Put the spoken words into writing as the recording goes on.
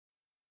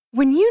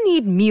When you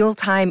need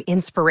mealtime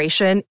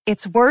inspiration,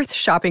 it's worth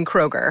shopping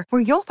Kroger,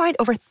 where you'll find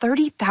over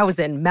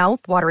 30,000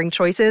 mouth-watering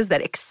choices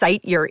that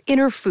excite your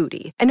inner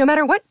foodie. And no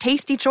matter what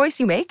tasty choice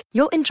you make,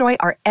 you'll enjoy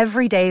our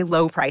everyday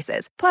low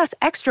prices, plus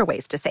extra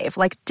ways to save,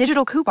 like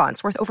digital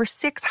coupons worth over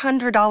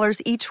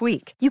 $600 each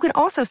week. You can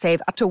also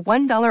save up to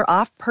 $1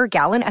 off per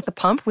gallon at the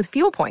pump with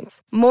fuel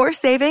points. More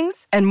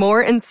savings and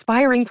more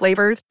inspiring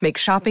flavors make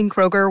shopping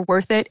Kroger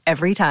worth it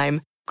every time.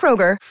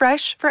 Kroger,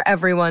 fresh for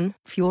everyone.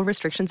 Fuel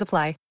restrictions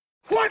apply.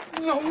 What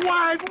in the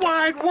wide,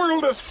 wide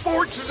world of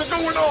sports is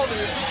going on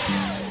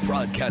here?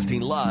 Broadcasting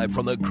live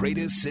from the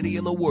greatest city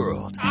in the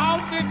world.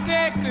 Austin,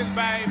 Texas,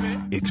 baby.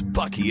 It's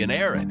Bucky and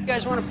Erin. You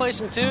guys want to play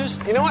some twos?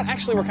 You know what?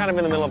 Actually, we're kind of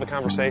in the middle of a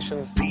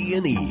conversation.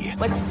 B&E.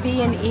 What's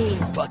B&E?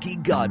 Bucky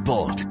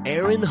Godbolt,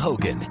 Erin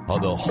Hogan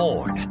on the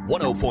Horn,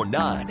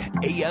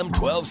 104.9 AM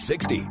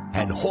 1260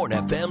 and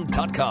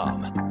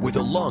hornfm.com, where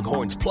the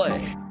Longhorns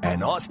play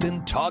and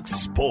Austin talks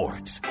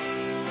sports.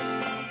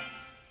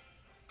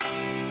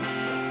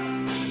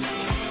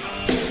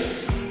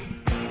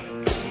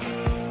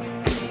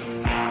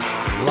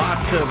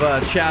 Lots of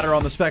chatter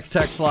on the Specs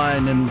text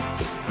line in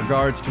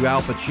regards to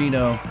Al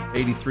Pacino,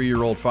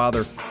 83-year-old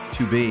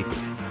father-to-be.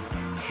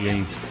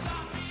 The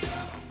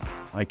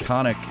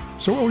iconic.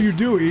 So what will you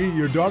do, E?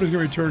 Your daughter's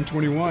going to turn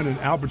 21, and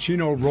Al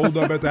Pacino rolled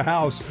up at the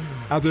house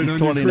out there in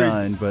She's Onion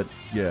 29, Creek. but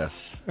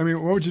yes. I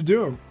mean, what would you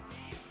do?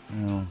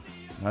 Well,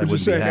 I Would you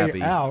wouldn't say, be happy.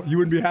 hey, Al, you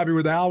wouldn't be happy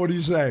with Al? What do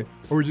you say?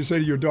 Or would you say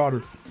to your daughter,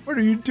 what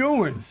are you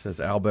doing? It says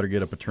Al better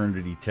get a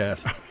paternity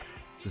test.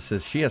 This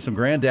says she has some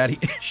granddaddy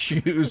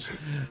issues.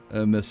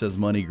 And this says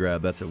money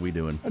grab. That's what we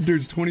doing. That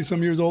dude's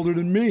 20-some years older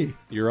than me.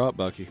 You're up,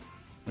 Bucky.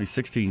 He's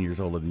 16 years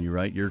older than you,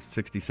 right? You're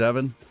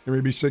 67? He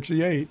may be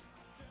 68.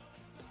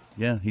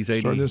 Yeah, he's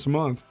 80. Started this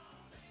month.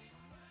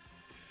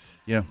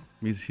 Yeah,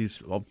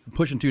 he's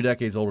pushing 2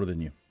 decades older than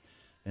you.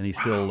 And he's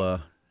still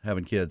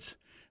having kids.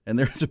 And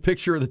there's a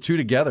picture of the two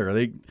together.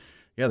 They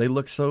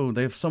look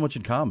they have so much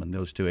in common,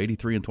 those two,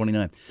 83 and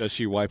 29. Does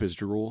she wipe his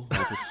drool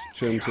off his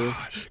chin, too?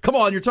 Come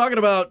on, you're talking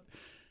about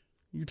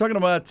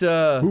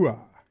Hooah.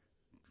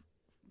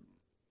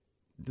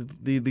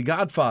 the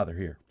Godfather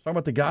here. Talking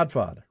about the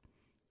Godfather.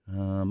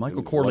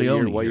 Michael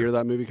Corleone. What year did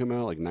that movie come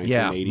out? Like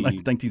 1980? Yeah,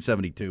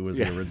 1972 was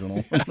the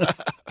original.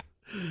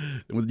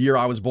 It was the year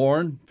I was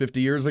born,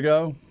 50 years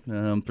ago,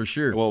 for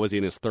sure. What was he,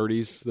 in his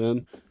 30s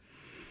then?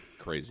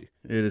 Crazy.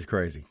 It is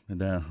crazy.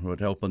 And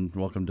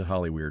welcome to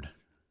Hollywood.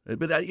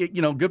 But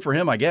good for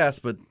him, I guess.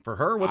 But for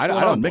her, what's going on?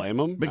 I don't blame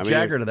him. Mick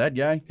Jagger to that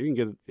guy.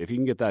 If you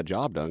can get that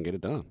job done, get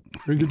it done.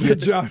 Get the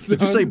job done.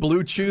 Did you say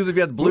blue chews? If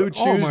you had blue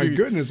chews, oh my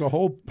goodness, a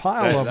whole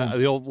pile of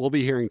them. We'll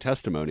be hearing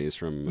testimonies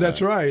from.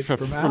 That's right,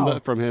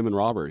 from him and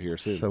Robert here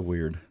soon. So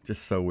weird,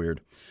 just so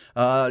weird.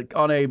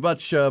 On a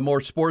much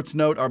more sports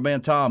note, our man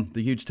Tom,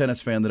 the huge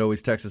tennis fan that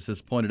always texts us,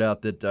 has pointed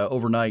out that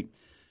overnight,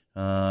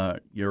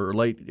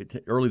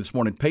 early this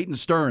morning, Peyton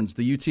Stearns,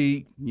 the UT,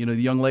 the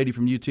young lady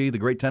from UT, the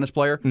great tennis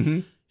player. Mm-hmm.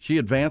 She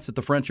advanced at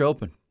the French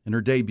Open in her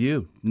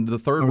debut, into the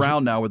third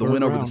round now with a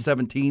win over the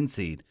 17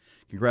 seed.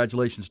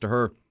 Congratulations to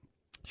her.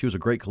 She was a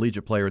great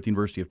collegiate player at the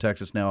University of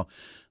Texas, now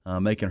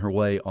making her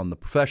way on the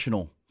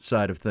professional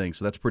side of things.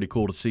 So that's pretty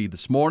cool to see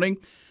this morning.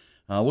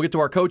 We'll get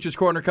to our Coaches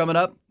Corner coming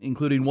up,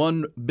 including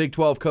one Big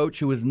 12 coach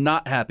who is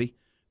not happy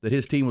that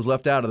his team was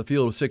left out of the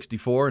field of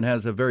 64 and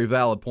has a very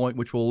valid point,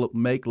 which we'll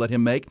let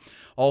him make.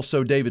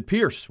 Also, David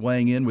Pierce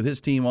weighing in with his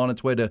team on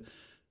its way to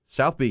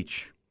South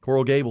Beach,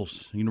 Coral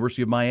Gables,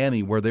 University of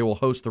Miami, where they will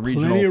host the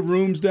regional. Plenty of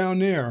rooms down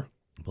there.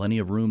 Plenty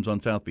of rooms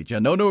on South Beach. Yeah,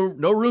 no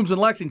rooms in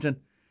Lexington.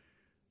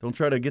 Don't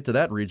try to get to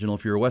that regional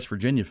if you're a West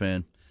Virginia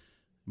fan.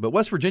 But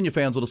West Virginia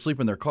fans will just sleep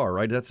in their car,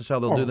 right? That's just how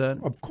they'll do that?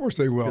 Of course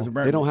they will.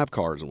 They don't have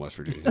cars in West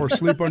Virginia. Or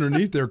sleep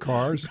underneath their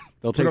cars.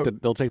 They'll take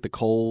the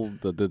coal,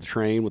 the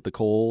train with the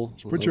coal.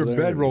 Put your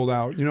bed-rolled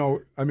out.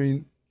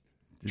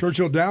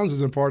 Churchill Downs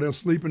isn't far. They'll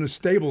sleep in a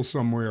stable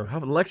somewhere.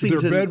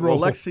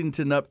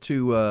 Lexington up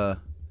to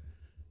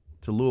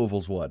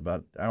Louisville's what,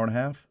 about an hour and a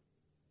half?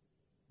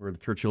 Where the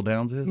Churchill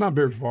Downs is? Not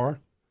very far.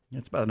 Yeah,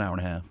 it's about an hour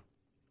and a half.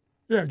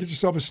 Yeah, get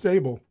yourself a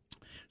stable.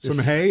 Some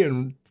hay,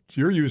 and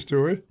you're used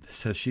to it.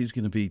 Says she's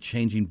going to be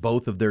changing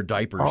both of their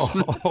diapers.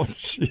 Oh,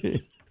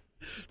 gee.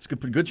 It's a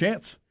good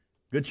chance.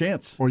 Good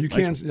chance. Well, you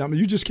can't.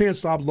 You just can't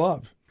stop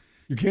love.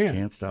 You can't.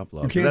 You can't stop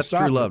love. You can't That's stop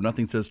true it. love.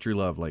 Nothing says true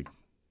love like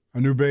a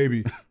new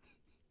baby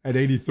at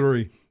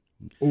 83.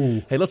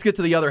 Ooh. Hey, let's get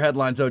to the other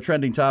headlines, though.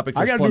 Trending topics.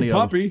 I got a new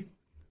puppy.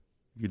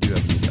 You do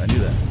have. I knew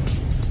that.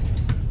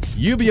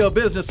 UBO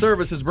Business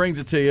Services brings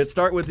it to you.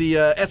 Start with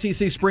the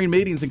SEC spring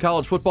meetings in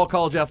college football.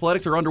 College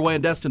athletics are underway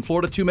in Destin,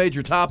 Florida. Two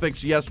major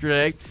topics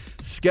yesterday.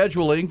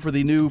 Scheduling for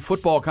the new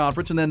football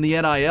conference and then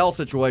the NIL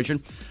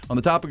situation. On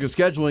the topic of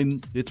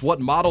scheduling, it's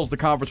what models the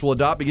conference will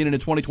adopt beginning in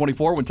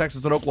 2024 when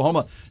Texas and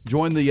Oklahoma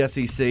join the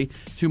SEC.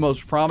 Two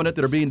most prominent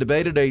that are being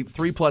debated, a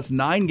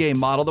 3+9 game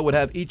model that would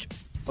have each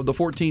of the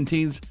 14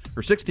 teams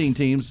or 16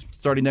 teams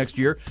starting next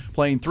year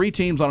playing 3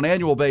 teams on an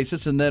annual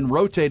basis and then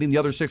rotating the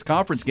other 6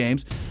 conference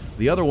games.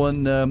 The other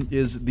one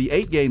is the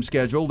 8-game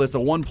schedule. That's a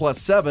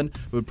 1+7. It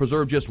would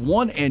preserve just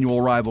one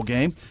annual rival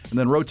game and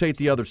then rotate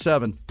the other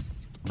 7.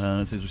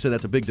 As we said,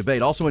 that's a big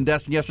debate. Also in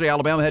Destin yesterday,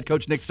 Alabama head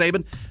coach Nick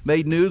Saban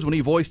made news when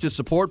he voiced his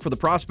support for the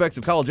prospects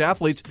of college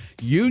athletes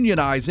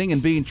unionizing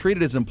and being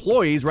treated as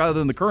employees rather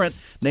than the current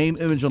name,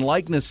 image, and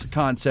likeness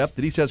concept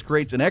that he says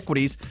creates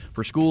inequities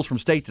for schools from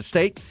state to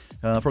state.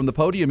 From the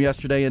podium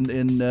yesterday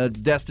in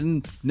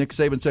Destin, Nick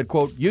Saban said,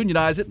 quote,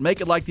 "Unionize it, make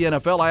it like the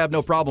NFL. I have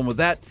no problem with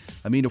that.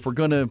 I mean, if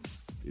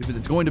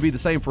it's going to be the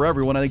same for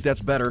everyone, I think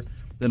that's better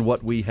than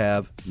what we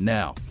have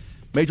now."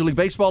 Major League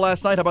Baseball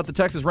last night. How about the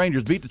Texas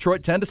Rangers? Beat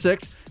Detroit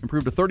 10-6,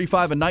 improved to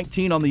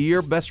 35-19 on the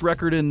year, best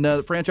record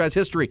in franchise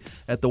history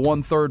at the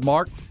 1/3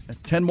 mark.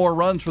 10 more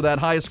runs for that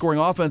highest scoring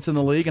offense in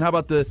the league. And how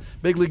about the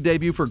big league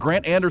debut for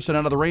Grant Anderson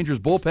out of the Rangers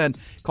bullpen?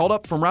 Called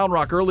up from Round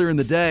Rock earlier in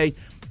the day.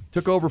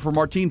 Took over for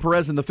Martin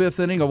Perez in the 5th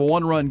inning of a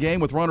 1-run game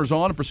with runners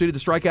on and proceeded to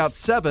strike out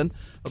 7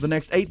 of the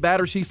next 8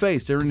 batters he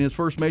faced, earning his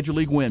first major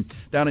league win.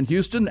 Down in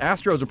Houston,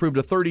 Astros improved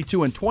to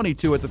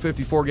 32-22 at the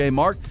 54-game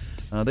mark.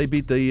 They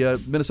beat the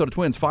Minnesota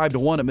Twins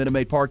 5-1 at Minute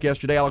Maid Park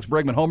yesterday. Alex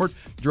Bregman homered,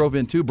 drove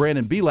in 2.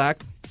 Brandon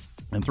Belak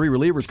and 3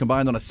 relievers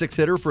combined on a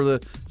 6-hitter for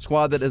the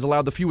squad that has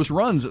allowed the fewest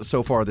runs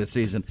so far this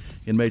season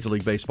in Major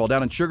League Baseball.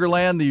 Down in Sugar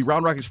Land, the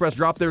Round Rock Express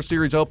dropped their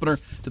series opener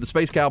to the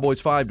Space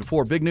Cowboys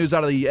 5-4. Big news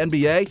out of the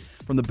NBA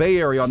from the Bay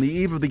Area on the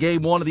eve of the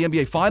Game 1 of the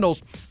NBA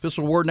Finals.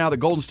 Official word now that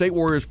Golden State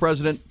Warriors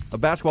president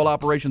of basketball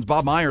operations,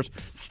 Bob Myers,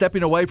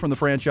 stepping away from the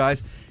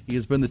franchise. He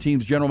has been the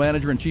team's general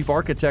manager and chief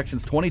architect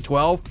since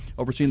 2012,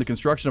 overseeing the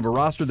construction of a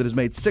roster that has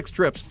made 6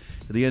 trips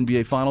to the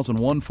NBA Finals and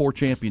won 4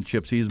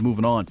 championships. He is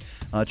moving on.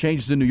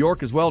 Changes in New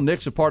York as well.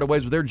 Knicks have parted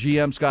ways with their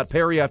GM, Scott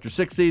Perry, after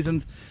 6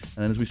 seasons.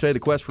 And as we say, the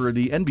quest for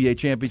the NBA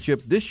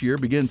championship this year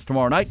begins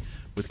tomorrow night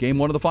with Game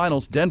 1 of the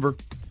Finals. Denver,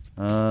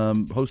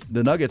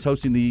 the Nuggets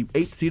hosting the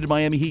 8th-seeded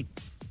Miami Heat.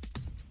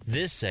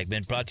 This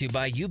segment brought to you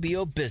by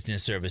UBO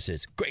Business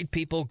Services. Great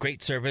people,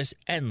 great service,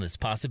 endless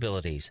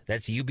possibilities.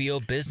 That's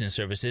UBO Business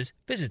Services.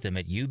 Visit them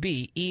at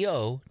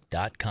ubeo.com.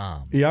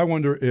 Yeah, I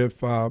wonder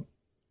if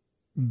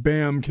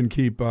Bam can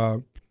keep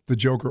the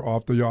Joker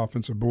off the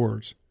offensive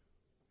boards.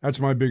 That's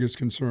my biggest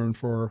concern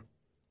for.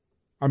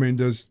 I mean,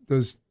 does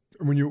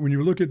when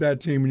you look at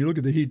that team, when you look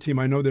at the Heat team,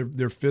 I know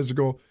they're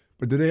physical,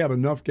 but do they have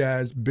enough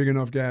guys, big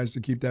enough guys,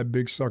 to keep that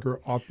big sucker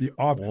off the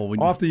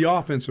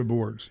offensive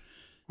boards?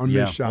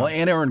 Missed shots. Well,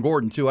 and Aaron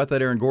Gordon, too. I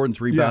thought Aaron Gordon's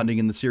rebounding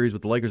in the series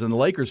with the Lakers, and the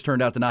Lakers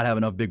turned out to not have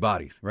enough big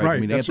bodies, right? I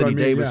mean, Anthony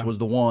Davis was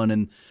the one,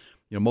 and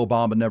Mo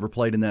Bamba never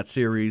played in that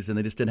series, and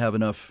they just didn't have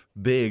enough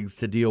bigs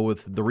to deal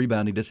with the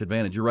rebounding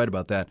disadvantage. You're right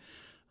about that,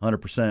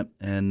 100%.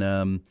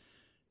 And,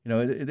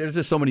 there's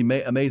just so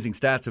many amazing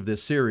stats of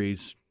this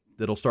series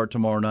that'll start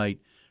tomorrow night.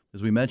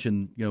 As we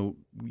mentioned,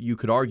 you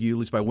could argue, at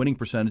least by winning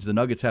percentage, the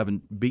Nuggets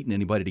haven't beaten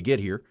anybody to get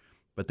here,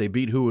 but they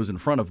beat who was in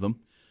front of them.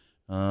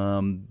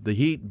 The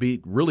Heat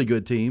beat really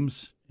good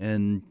teams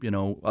and,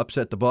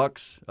 upset the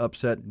Bucks.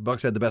 Bucks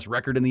had the best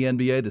record in the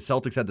NBA. The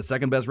Celtics had the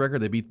second best record.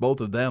 They beat both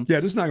of them. Yeah,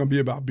 this is not going to be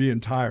about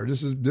being tired.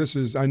 This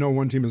is. I know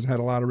one team has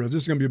had a lot of rest.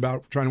 This is going to be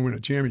about trying to win a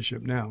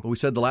championship now. But we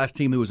said the last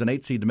team who was an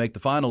 8 seed to make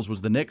the finals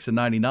was the Knicks in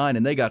 '99,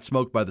 and they got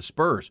smoked by the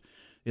Spurs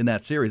in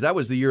that series. That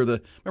was the year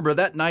remember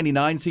that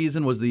 '99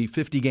 season was the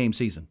 50-game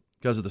season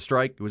because of the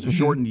strike. It was a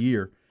shortened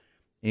year.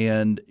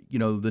 And,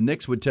 the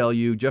Knicks would tell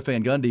you, Jeff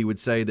Van Gundy would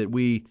say that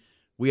we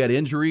had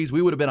injuries.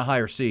 We would have been a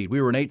higher seed. We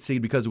were an 8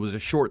 seed because it was a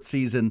short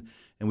season,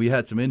 and we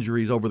had some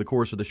injuries over the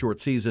course of the short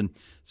season.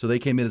 So they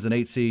came in as an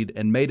 8 seed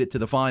and made it to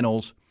the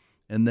finals.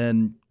 And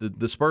then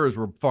the Spurs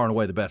were far and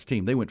away the best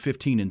team. They went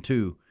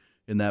 15-2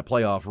 in that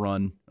playoff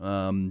run.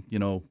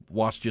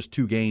 Lost just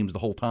 2 games the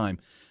whole time.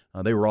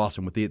 They were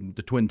awesome with the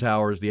Twin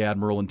Towers, the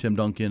Admiral, and Tim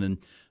Duncan, and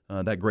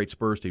that great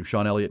Spurs team,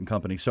 Sean Elliott and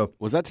company. So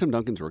was that Tim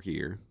Duncan's rookie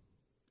year?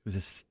 It was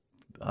this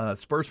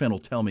Spurs fan will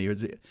tell me.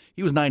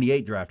 He was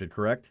 98 drafted,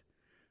 correct?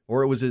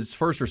 Or it was his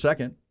first or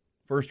second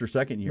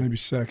year. Maybe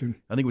second.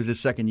 I think it was his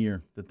second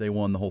year that they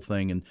won the whole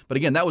thing. But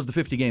again, that was the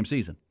 50-game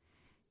season,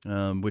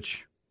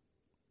 which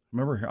I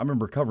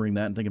remember covering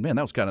that and thinking, man,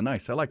 that was kind of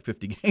nice. I like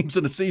 50 games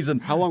in a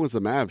season. How long was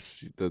the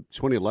Mavs? The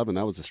 2011,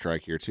 that was a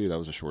strike year, too. That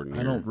was a shortened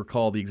year. I don't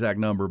recall the exact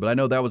number, but I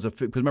know that was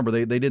because remember,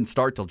 they didn't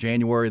start till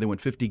January. They went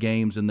 50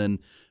 games and then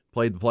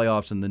played the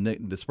playoffs, and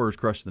the Spurs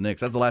crushed the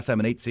Knicks. That's the last time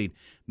an 8 seed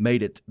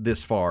made it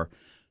this far.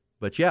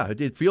 But, yeah,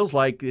 it feels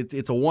like it's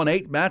a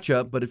 1-8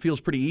 matchup, but it feels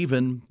pretty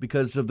even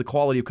because of the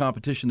quality of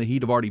competition the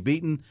Heat have already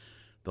beaten,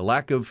 the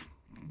lack of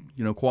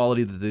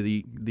quality that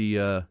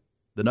the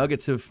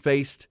Nuggets have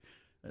faced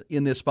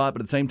in this spot.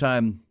 But at the same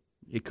time,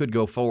 it could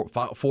go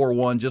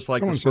 4-1 just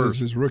like the Spurs. Someone said it's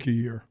his rookie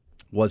year.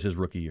 Was his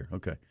rookie year.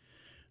 Okay,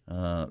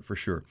 for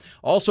sure.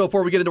 Also,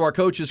 before we get into our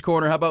Coach's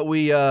Corner, how about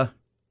we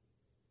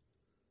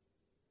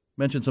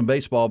mention some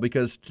baseball?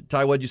 Because,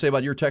 Ty, what did you say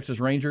about your Texas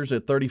Rangers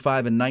at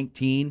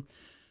 35-19?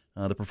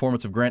 The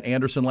performance of Grant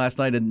Anderson last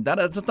night, and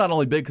that's not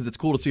only big because it's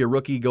cool to see a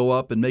rookie go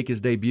up and make his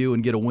debut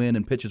and get a win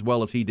and pitch as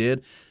well as he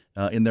did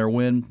in their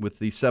win with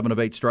the 7 of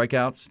 8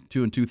 strikeouts,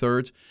 2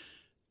 2/3.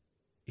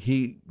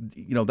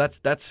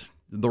 That's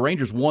the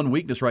Rangers' one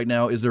weakness right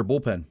now is their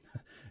bullpen.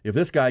 if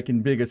this guy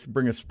can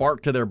bring a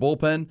spark to their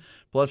bullpen,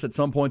 plus at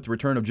some point the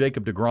return of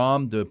Jacob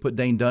deGrom to put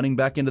Dane Dunning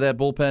back into that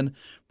bullpen,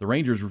 the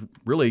Rangers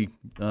really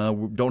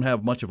don't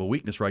have much of a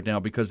weakness right now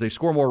because they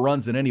score more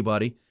runs than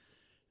anybody.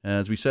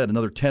 As we said,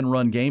 another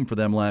 10-run game for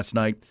them last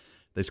night.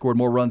 They scored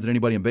more runs than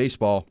anybody in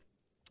baseball,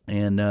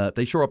 and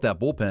they shore up that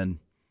bullpen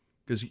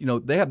because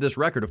they have this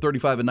record of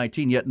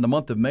 35-19. Yet in the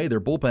month of May, their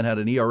bullpen had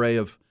an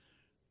ERA of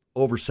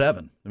over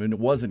 7. I mean, it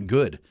wasn't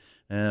good.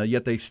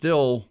 Yet they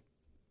still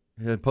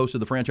had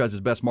posted the franchise's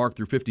best mark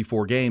through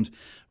 54 games.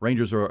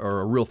 Rangers are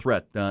a real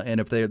threat,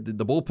 and if the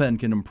bullpen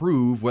can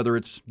improve, whether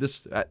it's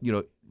this,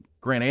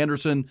 Grant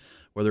Anderson,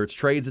 whether it's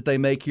trades that they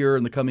make here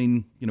in the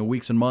coming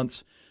weeks and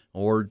months,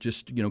 or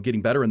just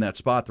getting better in that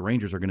spot, the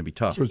Rangers are going to be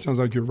tough. So it sounds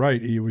like you're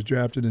right. He was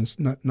drafted in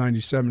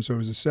 '97, so it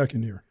was his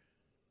second year.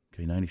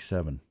 Okay,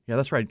 97. Yeah,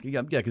 that's right.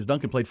 Yeah, because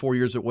Duncan played 4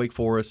 years at Wake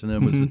Forest, and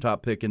then was the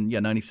top pick in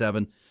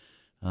 97.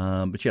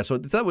 But yeah, so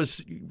that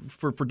was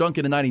for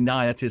Duncan in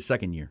 99. That's his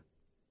second year,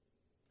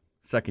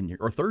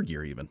 or third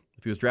year even.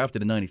 If he was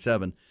drafted in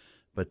 97,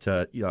 but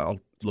I'll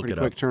look it up.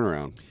 Quick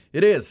turnaround.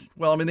 It is.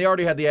 Well, I mean, they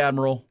already had the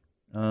Admiral,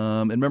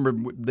 and remember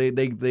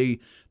they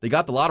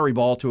got the lottery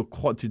ball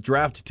to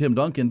draft Tim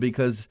Duncan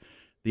because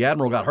the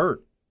Admiral got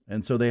hurt,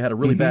 and so they had a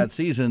really bad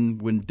season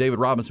when David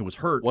Robinson was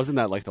hurt. Wasn't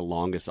that like the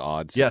longest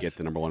odds to get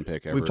the number 1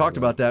 pick ever? We've talked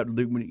about that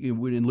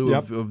in lieu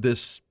of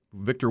this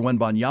Victor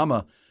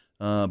Wembanyama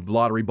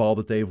lottery ball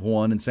that they've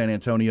won in San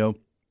Antonio.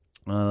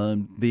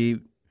 The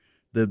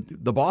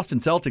Boston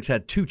Celtics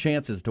had 2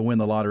 chances to win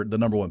the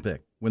number 1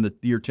 pick when the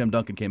year Tim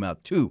Duncan came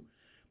out. 2.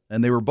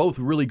 And they were both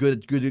really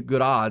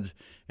good odds,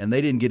 and they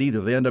didn't get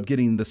either. They ended up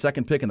getting the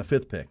 2nd pick and the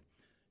 5th pick.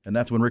 And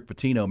that's when Rick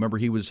Pitino, remember,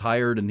 he was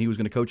hired and he was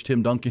going to coach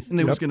Tim Duncan, and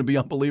it was going to be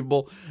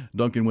unbelievable.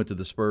 Duncan went to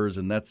the Spurs,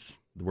 and that's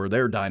where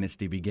their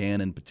dynasty began.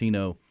 And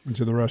Pitino went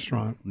to the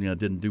restaurant.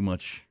 Didn't do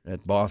much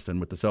at Boston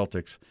with the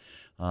Celtics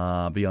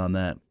beyond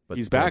that. But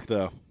he's back,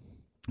 though.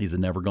 He's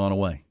never gone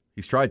away.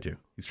 He's tried to.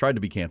 He's tried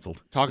to be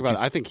canceled. Talk about it.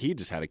 I think he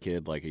just had a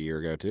kid like a year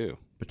ago, too.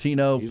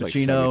 Pitino, he's Pacino, like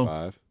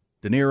 75.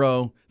 De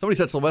Niro. Somebody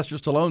said Sylvester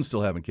Stallone's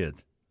still having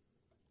kids.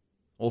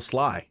 Old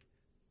Sly.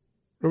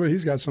 Really,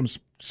 he's got some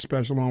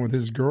special on with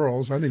his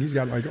girls. I think he's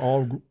got like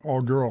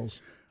all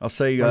girls. I'll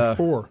say like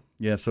 4.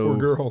 Yeah, so 4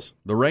 girls.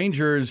 The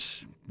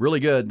Rangers,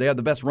 really good. They have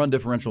the best run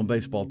differential in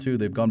baseball, too.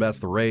 They've gone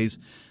past the Rays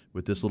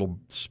with this little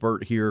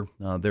spurt here.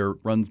 Their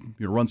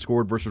runs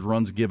scored versus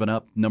runs given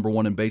up, number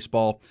 1 in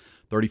baseball,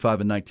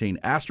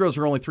 35-19. Astros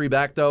are only 3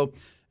 back, though,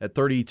 at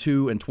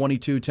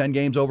 32-22, 10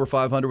 games over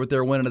 500 with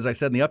their win. And as I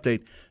said in the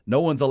update,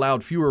 no one's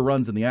allowed fewer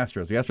runs than the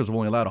Astros. The Astros have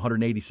only allowed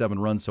 187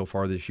 runs so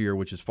far this year,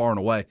 which is far and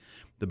away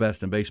the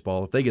best in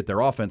baseball. If they get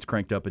their offense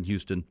cranked up in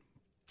Houston,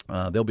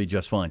 they'll be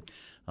just fine.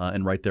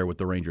 And right there with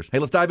the Rangers. Hey,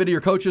 let's dive into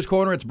your Coach's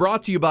Corner. It's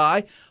brought to you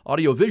by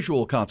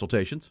Audio-Visual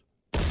Consultations.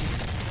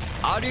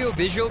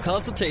 Audio-Visual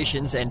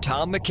Consultations and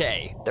Tom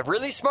McKay, the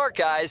really smart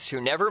guys who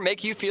never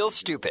make you feel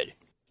stupid.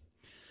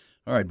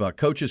 All right, Buck.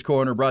 Coach's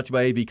Corner brought to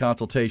you by AV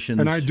Consultations.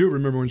 And I do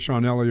remember when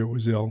Sean Elliott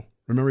was ill.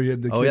 Remember he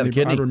had the kidney? Yeah, the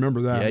kidney. I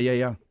remember that.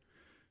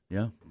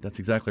 Yeah, that's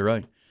exactly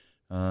right.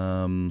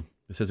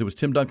 It says it was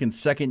Tim Duncan's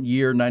second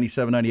year,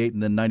 97-98,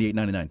 and then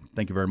 98-99.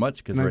 Thank you very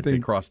much, because they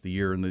crossed the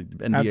year in the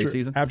NBA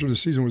season. After the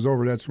season was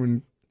over, that's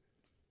when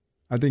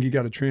I think he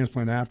got a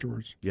transplant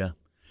afterwards. Yeah.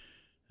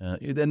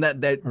 And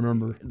that I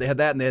remember. They had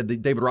that, and they had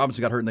David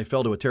Robinson got hurt, and they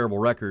fell to a terrible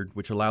record,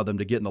 which allowed them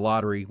to get in the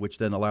lottery, which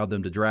then allowed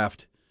them to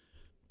draft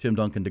Tim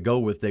Duncan to go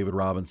with David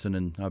Robinson,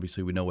 and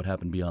obviously we know what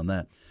happened beyond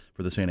that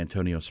for the San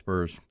Antonio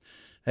Spurs.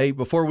 Hey,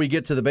 before we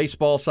get to the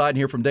baseball side and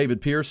hear from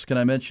David Pierce, can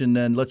I mention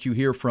and let you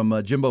hear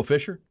from Jimbo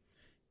Fisher?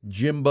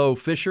 Jimbo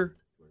Fisher.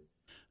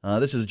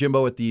 This is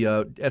Jimbo at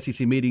the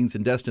SEC meetings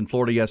in Destin,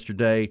 Florida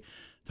yesterday,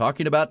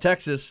 talking about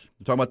Texas.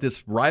 We're talking about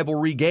this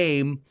rivalry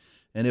game,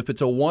 and if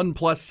it's a 1+7,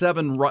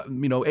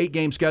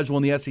 8-game schedule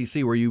in the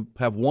SEC where you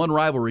have one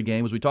rivalry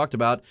game, as we talked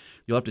about,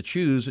 you'll have to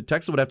choose.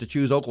 Texas would have to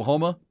choose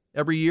Oklahoma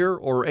every year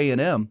or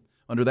A&M.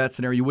 Under that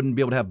scenario, you wouldn't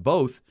be able to have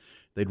both.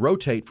 They'd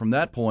rotate from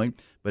that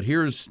point. But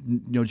here's,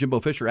 Jimbo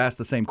Fisher asked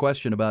the same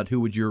question about who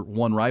would your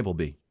one rival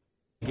be.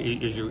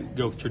 As you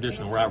go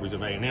traditional rivalries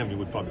of A&M, you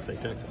would probably say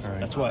Texas. Right.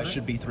 That's why it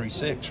should be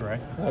 3-6,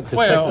 right?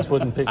 Well, Texas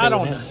wouldn't pick I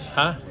don't A&M.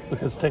 Huh?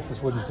 Because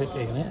Texas wouldn't pick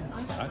A&M.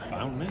 That's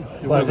fine with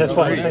me. Well, that's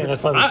why I'm saying.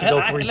 That's why we should go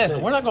 3-6.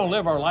 Listen, we're not going to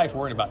live our life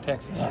worrying about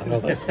Texas. You know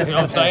what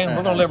I'm saying?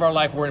 We're going to live our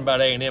life worrying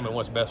about A&M and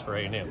what's best for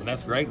A&M. And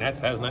that's great, and that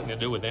has nothing to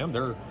do with them.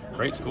 They're a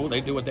great school.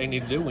 They do what they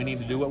need to do. We need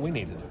to do what we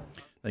need to do.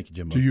 Thank you,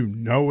 Jimbo. Do you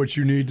know what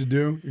you need to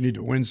do? You need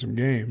to win some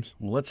games.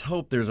 Well, let's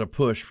hope there's a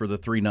push for the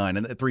 3-9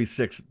 and the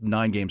 3-6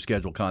 9-game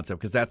schedule concept,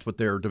 because that's what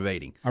they're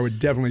debating. I would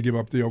definitely give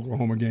up the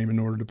Oklahoma game in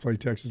order to play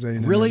Texas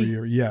A&M really? every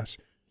year. Yes.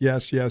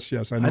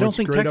 I know don't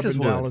think Texas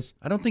would. Dallas.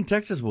 I don't think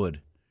Texas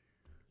would.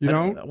 You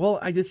don't? Well,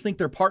 I just think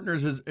their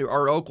partners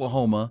are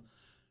Oklahoma.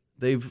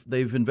 They've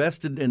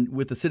invested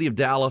with the city of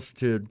Dallas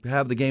to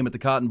have the game at the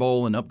Cotton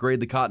Bowl and upgrade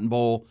the Cotton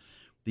Bowl.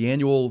 The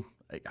annual.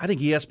 I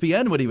think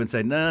ESPN would even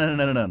say,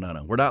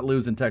 no. We're not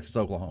losing Texas,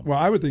 Oklahoma. Well,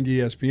 I would think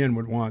ESPN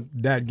would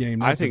want that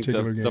game, I think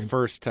particular game. the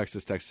first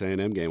Texas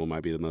A&M game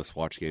might be the most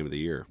watched game of the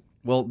year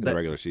in the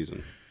regular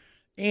season.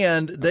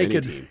 And they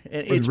could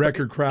with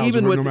record crowds,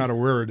 even no matter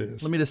where it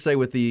is. Let me just say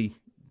with the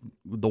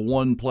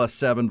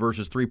 1+7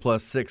 versus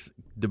 3+6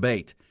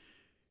 debate,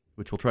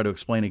 which we'll try to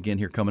explain again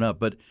here coming up.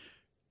 But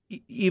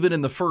even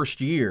in the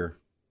first year,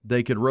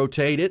 they could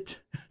rotate it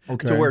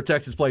to where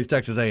Texas plays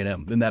Texas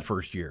A&M in that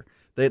first year.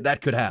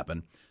 That could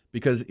happen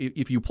because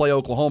if you play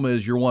Oklahoma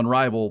as your one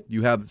rival,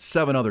 you have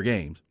 7 other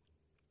games,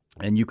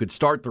 and you could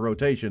start the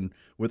rotation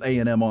with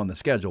A&M on the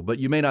schedule. But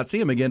you may not see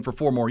them again for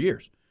 4 more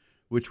years,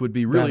 which would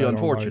be really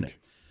unfortunate.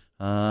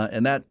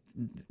 And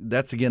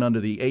that's again under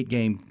the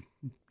 8-game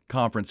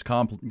conference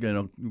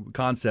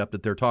concept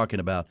that they're talking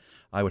about.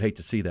 I would hate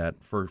to see that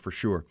for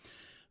sure.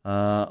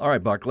 All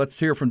right, Buck, let's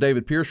hear from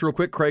David Pierce real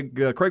quick.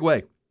 Craig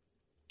Way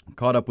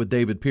caught up with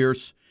David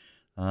Pierce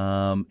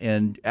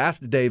and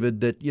asked David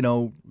that,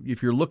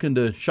 if you're looking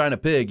to shine a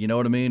pig, you know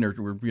what I mean, or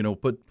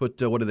put what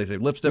do they say,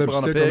 lipstick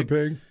on a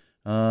pig.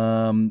 The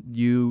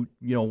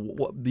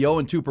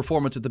 0-2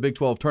 performance at the Big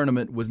 12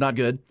 tournament was not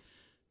good.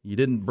 You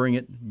didn't bring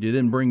it. You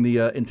didn't bring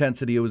the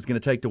intensity it was going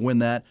to take to win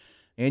that,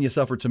 and you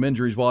suffered some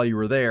injuries while you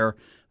were there.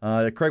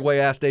 Craig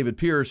Way asked David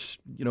Pierce,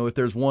 if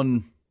there's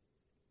one,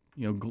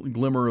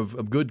 glimmer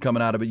of good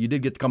coming out of it. You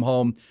did get to come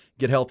home,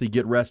 get healthy,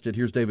 get rested.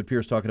 Here's David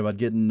Pierce talking about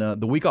getting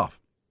the week off.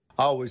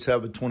 I always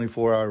have a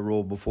 24-hour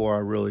rule before I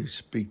really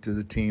speak to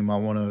the team. I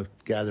want to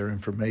gather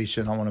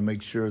information. I want to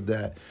make sure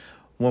that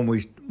when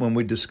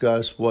we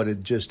discuss what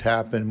had just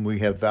happened, we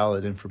have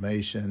valid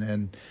information.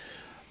 And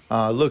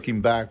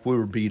looking back, we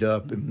were beat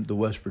up in the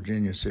West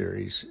Virginia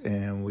series,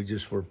 and we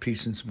just were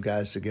piecing some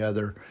guys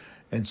together.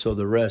 And so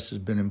the rest has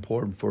been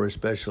important for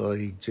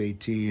especially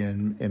JT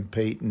and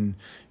Peyton,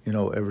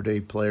 everyday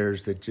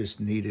players that just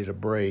needed a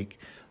break,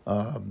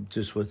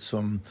 just with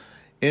some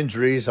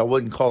injuries. I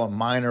wouldn't call them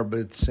minor, but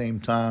at the same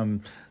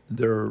time,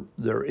 they're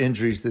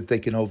injuries that they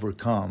can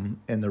overcome,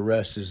 and the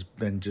rest has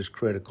been just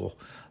critical.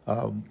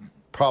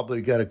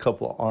 Probably got a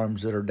couple of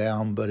arms that are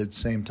down, but at the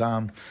same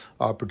time,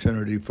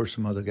 opportunity for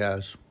some other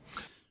guys.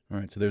 All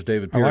right, so there's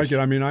David Pierce. I like it.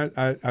 I mean,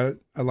 I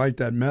like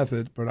that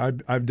method, but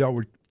I've dealt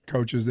with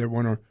coaches that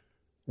want to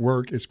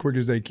work as quick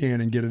as they can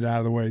and get it out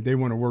of the way. They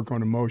want to work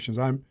on emotions.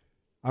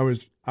 I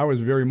was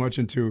very much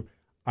into,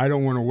 I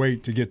don't want to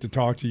wait to get to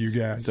talk to you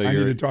guys. So I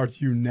need to talk to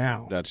you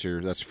now. That's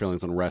your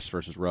feelings on rest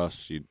versus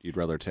rust. You'd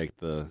rather take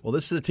the. Well,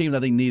 this is a team that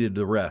I think needed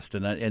the rest,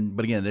 but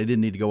again, they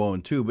didn't need to go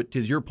 0-2. But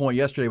to your point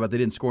yesterday about they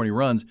didn't score any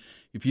runs,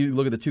 if you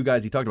look at the 2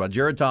 guys he talked about,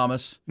 Jared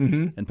Thomas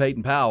and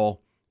Peyton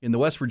Powell, in the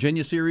West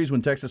Virginia series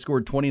when Texas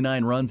scored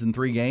 29 runs in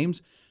 3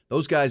 games,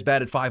 those guys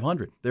batted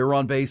 500. They were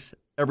on base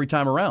every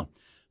time around.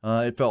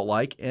 It felt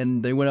like,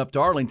 and they went up to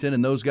Arlington,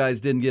 and those guys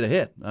didn't get a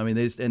hit. I mean,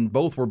 and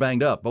both were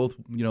banged up. Both,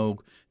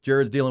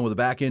 Jared's dealing with a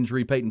back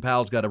injury. Peyton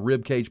Powell's got a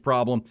rib cage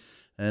problem,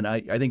 and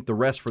I think the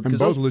rest for and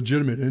both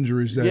legitimate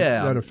injuries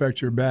that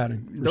affect your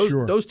batting for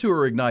sure. Those 2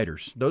 are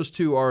igniters. Those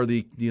 2 are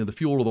the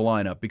fuel of the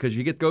lineup because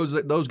you get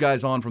those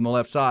guys on from the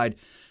left side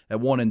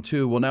at 1 and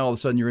 2. Well, now all of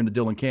a sudden you're into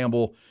Dylan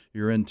Campbell,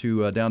 you're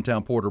into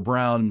downtown Porter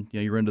Brown,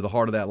 you're into the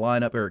heart of that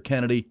lineup, Eric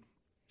Kennedy.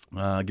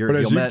 But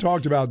as you've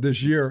talked about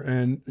this year,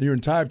 and you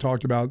and Ty have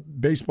talked about,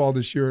 baseball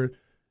this year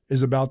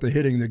is about the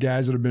hitting. The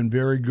guys that have been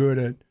very good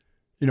at,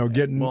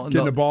 getting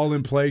the ball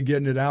in play,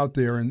 getting it out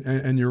there.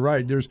 And you're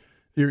right.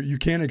 You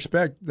can't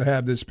expect to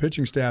have this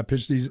pitching staff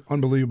pitch these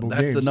unbelievable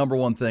games. That's the number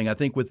one thing. I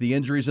think with the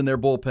injuries in their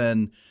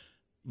bullpen,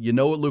 you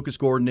know what Lucas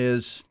Gordon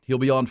is. He'll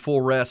be on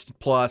full rest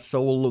plus.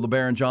 So will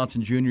LeBaron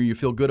Johnson Jr. You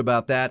feel good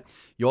about that.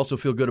 You also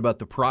feel good about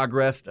the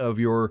progress of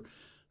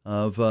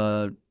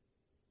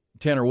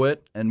Tanner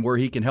Witt and where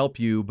he can help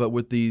you. But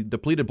with the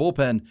depleted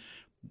bullpen,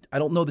 I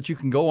don't know that you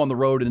can go on the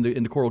road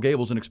into Coral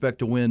Gables and expect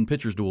to win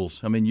pitchers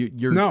duels. I mean,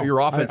 your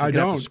offense is going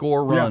to have to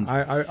score runs.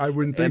 Yeah, I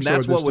wouldn't think so. And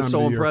that's what was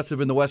so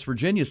impressive in the West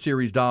Virginia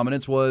series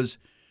dominance was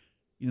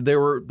they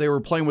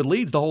were playing with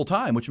leads the whole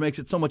time, which makes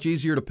it so much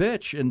easier to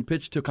pitch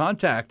to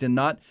contact and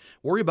not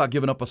worry about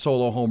giving up a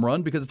solo home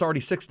run because it's already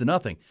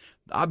 6-0.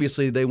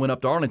 Obviously, they went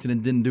up to Arlington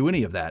and didn't do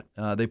any of that.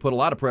 They put a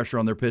lot of pressure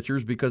on their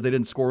pitchers because they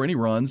didn't score any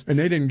runs. And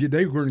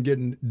they weren't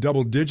getting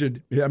double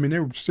digit. I mean, they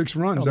were 6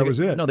 runs. That was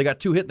it. No, they got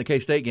 2 hit in the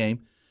K-State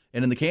game.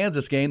 And in the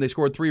Kansas game, they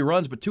scored 3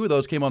 runs, but 2 of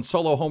those came on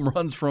solo home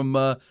runs from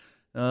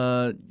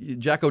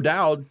Jack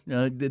O'Dowd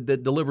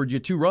that delivered you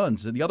 2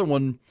 runs. And the other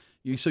one,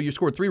 you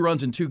scored 3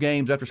 runs in 2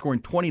 games after scoring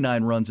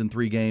 29 runs in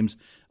 3 games.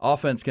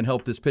 Offense can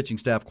help this pitching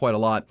staff quite a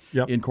lot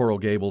in Coral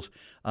Gables.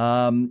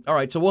 All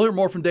right, so we'll hear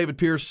more from David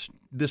Pierce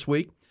this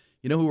week.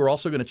 You know who we're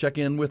also going to check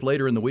in with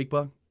later in the week,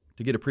 Buck,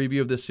 to get a preview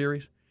of this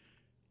series?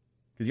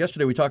 Because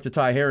yesterday we talked to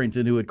Ty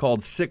Harrington, who had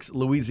called 6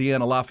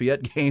 Louisiana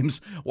Lafayette games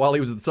while he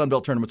was at the Sun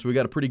Belt tournament, so we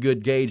got a pretty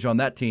good gauge on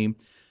that team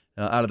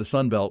out of the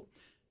Sun Belt.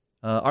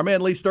 Our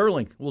man Lee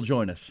Sterling will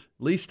join us.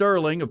 Lee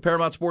Sterling of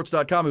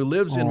ParamountSports.com, who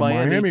lives in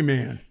Miami. Miami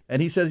man.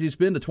 And he says he's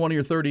been to 20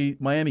 or 30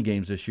 Miami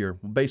games this year.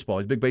 Baseball.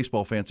 He's a big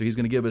baseball fan, so he's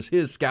going to give us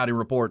his scouting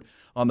report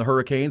on the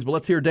Hurricanes. But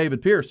let's hear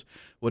David Pierce,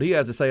 what he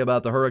has to say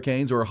about the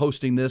Hurricanes, who are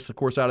hosting this, of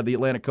course, out of the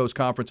Atlantic Coast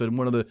Conference and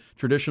one of the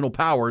traditional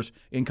powers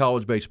in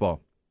college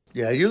baseball.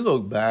 Yeah, you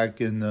look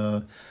back in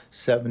the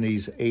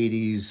 70s,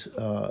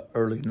 80s,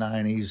 early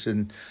 90s,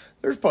 and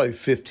there's probably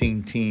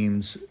 15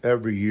 teams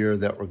every year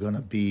that were going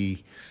to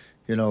be,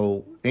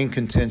 in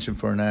contention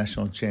for a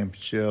national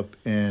championship.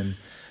 And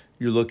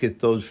you look at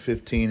those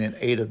 15, and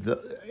eight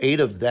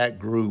of that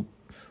group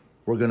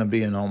were going to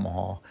be in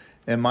Omaha.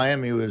 And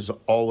Miami was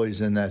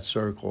always in that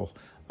circle.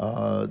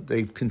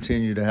 They've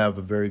continued to have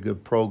a very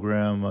good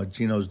program.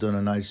 Gino's done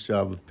a nice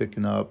job of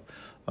picking up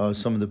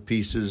some of the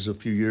pieces a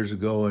few years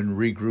ago and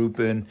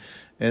regrouping,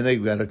 and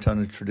they've got a ton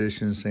of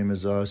tradition, same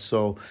as us.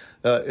 So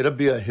it'll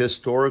be a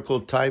historical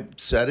type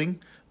setting,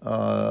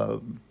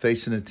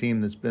 facing a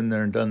team that's been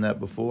there and done that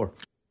before.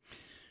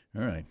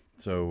 All right.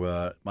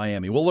 So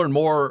Miami. We'll learn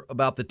more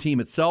about the team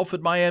itself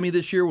at Miami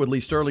this year with Lee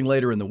Sterling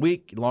later in the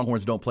week.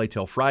 Longhorns don't play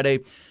till Friday.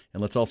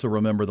 And let's also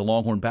remember the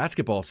Longhorn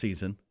basketball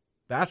season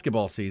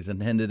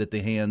ended at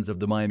the hands of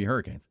the Miami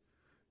Hurricanes.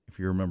 If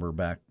you remember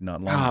back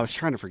not long ago. I was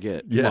trying to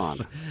forget. Yes.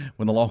 Come on.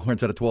 When the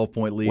Longhorns had a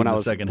 12-point lead in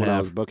the second half. When I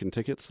was booking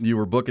tickets? You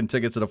were booking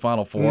tickets to the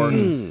Final Four.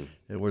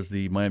 It was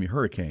the Miami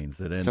Hurricanes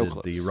that ended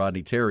the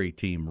Rodney Terry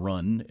team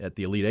run at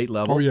the Elite Eight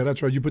level. Oh, yeah,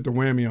 that's right. You put the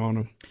whammy on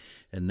them.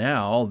 And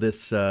now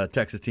this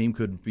Texas team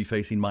could be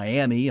facing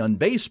Miami on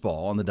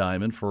baseball on the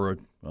diamond for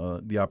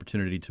the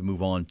opportunity to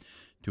move on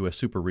to a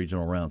super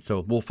regional round.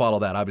 So we'll follow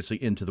that,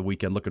 obviously, into the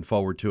weekend. Looking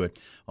forward to it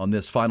on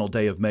this final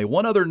day of May.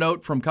 One other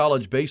note from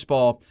college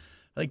baseball.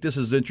 I think this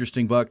is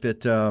interesting, Buck,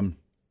 that,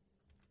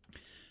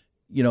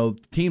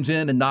 teams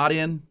in and not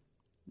in,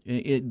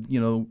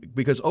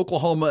 because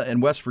Oklahoma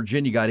and West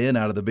Virginia got in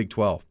out of the Big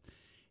 12,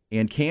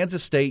 and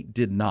Kansas State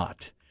did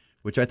not,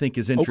 which I think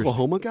is interesting.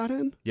 Oklahoma got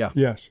in? Yeah.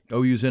 Yes.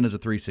 OU's in as a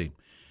 3 seed,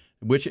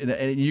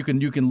 and you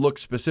can look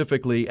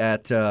specifically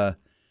at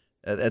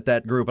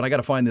that group. And I got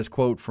to find this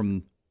quote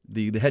from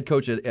the head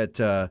coach at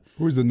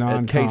who's the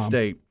non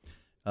K-State.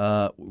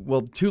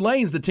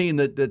 Tulane's the team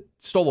that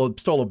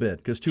stole a bid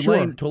because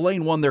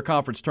Tulane won their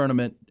conference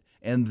tournament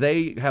and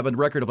they have a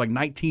record of like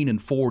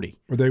 19-40.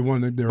 But they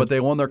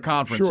won their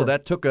conference, so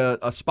that took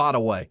a spot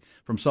away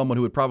from someone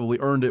who had probably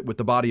earned it with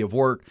the body of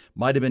work.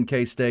 Might have been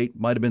K-State,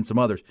 might have been some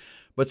others.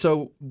 But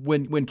so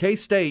when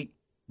K-State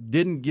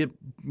didn't give,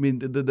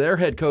 their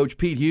head coach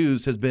Pete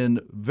Hughes has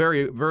been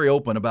very, very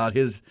open about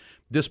his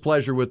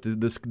displeasure with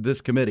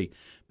this committee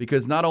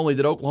because not only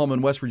did Oklahoma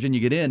and West Virginia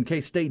get in,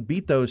 K-State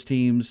beat those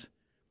teams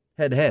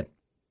head-to-head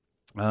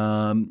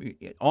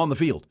on the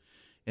field.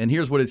 And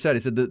here's what it said.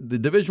 It said, the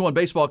Division I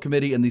Baseball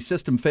Committee and the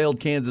system failed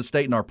Kansas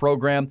State in our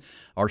program,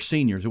 our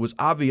seniors. It was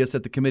obvious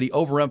that the committee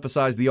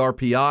overemphasized the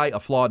RPI, a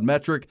flawed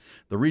metric.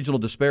 The regional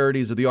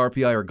disparities of the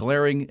RPI are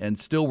glaring and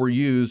still were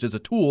used as a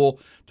tool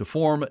to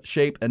form,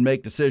 shape, and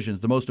make decisions.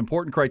 The most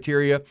important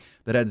criteria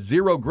that had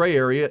zero gray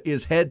area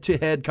is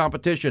head-to-head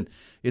competition.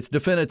 It's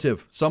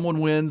definitive. Someone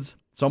wins,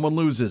 someone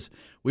loses.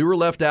 We were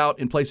left out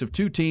in place of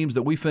two teams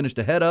that we finished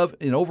ahead of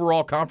in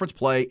overall conference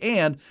play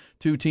and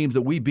two teams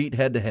that we beat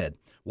head-to-head.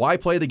 Why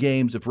play the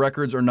games if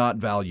records are not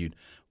valued?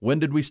 When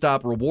did we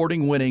stop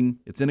rewarding winning?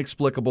 It's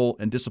inexplicable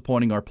and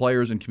disappointing. Our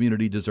players and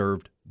community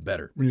deserved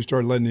better. When you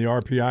start letting the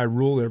RPI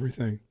rule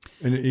everything,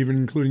 and even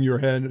including your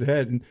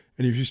head-to-head, and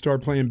if you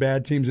start playing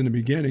bad teams in the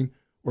beginning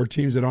or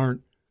teams that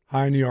aren't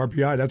high in the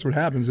RPI, that's what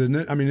happens, isn't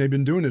it? I mean, they've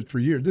been doing it for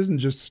years. It doesn't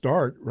just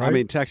start, right? I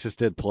mean, Texas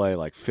did play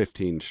like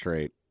 15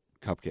 straight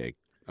cupcake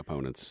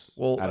opponents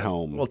at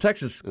home. Well,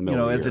 Texas,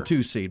 as a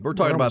 2 seed. We're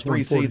talking about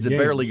 3 seeds that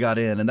barely got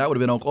in, and that would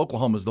have been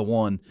Oklahoma's the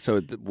one.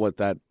 So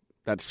that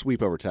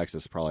sweep over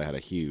Texas probably had a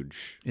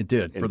huge It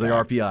did, impact. For the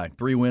RPI.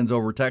 3 wins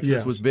over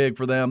Texas was big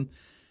for them.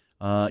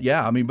 But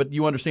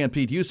you understand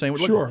Pete Hughes saying,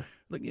 sure.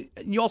 Look,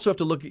 you also have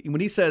to look, when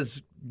he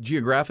says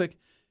geographic,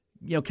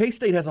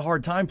 K-State has a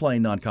hard time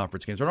playing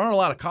non-conference games. There aren't a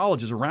lot of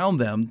colleges around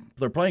them.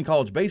 They're playing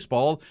college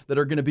baseball that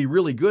are going to be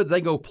really good. They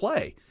go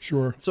play.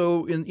 Sure.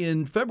 So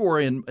in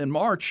February and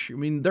March,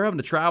 they're having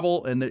to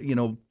travel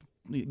and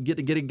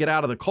get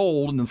out of the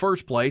cold in the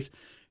first place.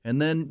 And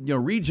then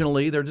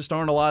regionally, there just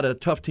aren't a lot of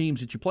tough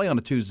teams that you play on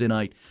a Tuesday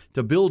night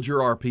to build your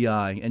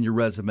RPI and your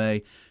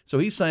resume. So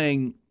he's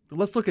saying,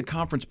 let's look at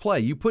conference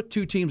play. You put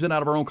 2 teams in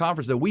out of our own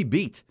conference that we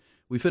beat.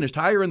 We finished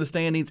higher in the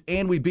standings,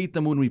 and we beat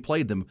them when we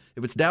played them.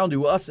 If it's down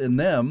to us and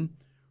them,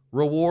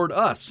 reward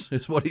us,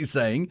 is what he's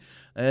saying.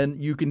 And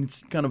you can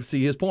kind of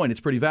see his point. It's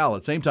pretty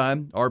valid. Same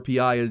time,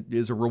 RPI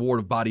is a reward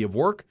of body of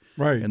work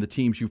and the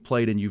teams you've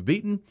played and you've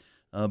beaten.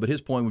 But his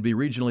point would be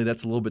regionally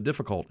that's a little bit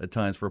difficult at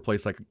times for a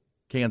place like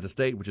Kansas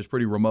State, which is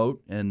pretty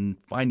remote, and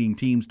finding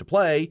teams to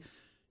play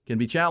can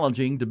be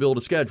challenging to build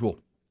a schedule.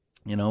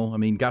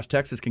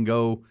 Texas can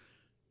go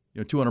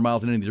 200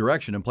 miles in any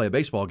direction and play a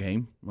baseball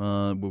game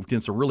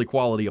against a really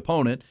quality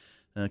opponent.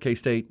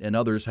 K-State and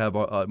others have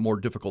a more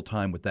difficult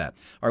time with that.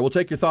 All right, we'll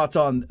take your thoughts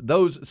on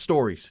those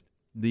stories.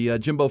 The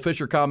Jimbo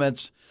Fisher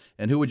comments,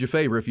 and who would you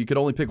favor? If you could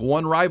only pick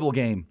one rival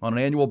game on an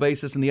annual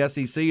basis in the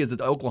SEC, is it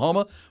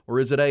Oklahoma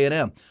or is it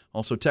A&M?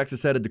 Also,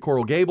 Texas headed to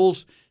Coral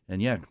Gables.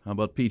 And, how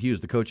about Pete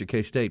Hughes, the coach at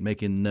K-State,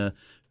 making a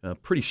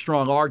pretty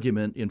strong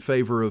argument in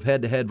favor of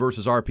head-to-head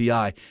versus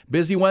RPI.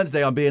 Busy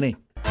Wednesday on B&E.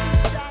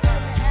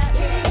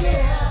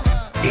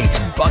 It's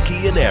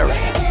Bucky and Erin.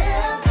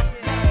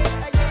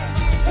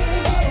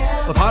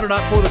 On or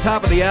not for the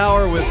top of the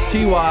hour with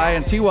TY.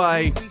 And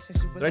TY,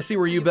 did I see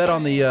where you bet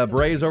on the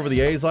Braves over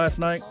the A's last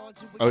night?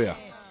 Oh, yeah.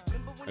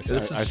 I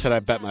said I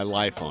bet my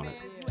life on it.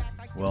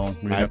 Well,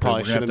 I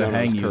probably should have known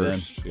hang it was you then.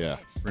 cursed. Yeah.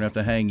 We're going to have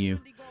to hang you.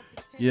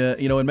 Yeah,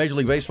 in Major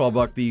League Baseball,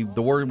 Buck, the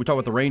word we talk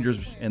about the Rangers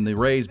and the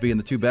Rays being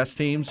the two best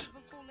teams.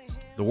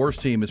 The worst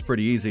team is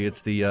pretty easy.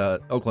 It's the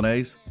Oakland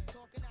A's.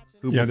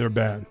 Yeah, they're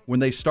bad. When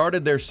they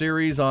started their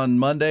series on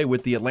Monday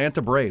with the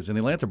Atlanta Braves, and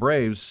the Atlanta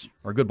Braves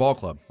are a good ball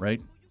club,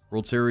 right?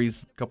 World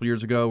Series a couple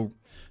years ago,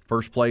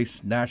 first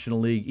place,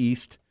 National League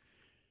East.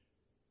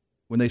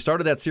 When they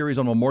started that series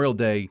on Memorial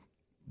Day,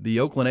 the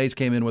Oakland A's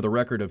came in with a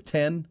record of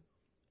 10-45.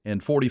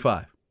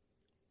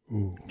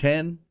 Ooh.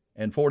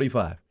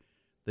 10-45.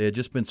 They had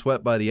just been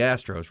swept by the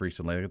Astros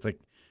recently. It's like,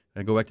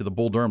 I go back to the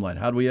Bull Durham line.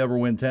 How do we ever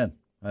win 10?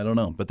 I don't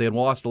know. But they had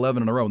lost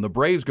 11 in a row. And the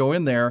Braves go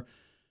in there,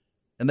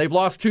 and they've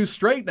lost 2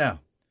 straight now.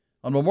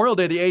 On Memorial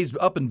Day, the A's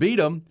up and beat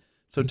them.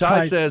 So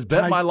Ty says,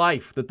 bet my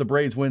life that the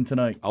Braves win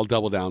tonight. I'll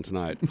double down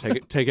tonight.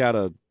 Take out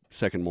a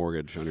second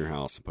mortgage on your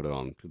house and put it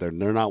on. They're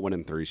not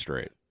winning 3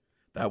 straight.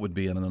 That would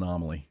be an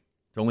anomaly.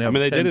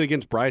 They did it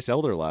against Bryce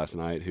Elder last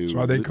night. That's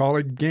why they call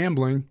it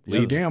gambling.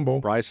 Gamble.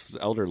 Bryce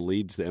Elder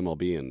leads the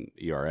MLB in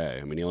ERA.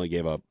 I mean, he only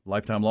gave up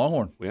lifetime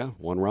Longhorn. Yeah,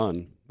 1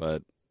 run,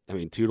 but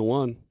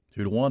 2-1.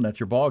 2-1.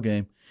 That's your ball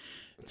game.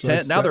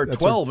 Now they're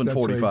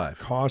 12-45. That's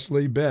a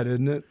costly bet,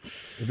 isn't it?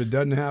 If it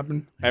doesn't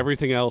happen,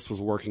 everything else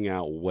was working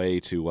out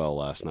way too well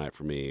last night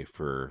for me.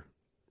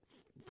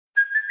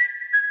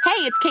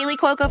 Hey, it's Kaylee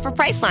Cuoco for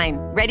Priceline.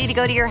 Ready to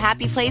go to your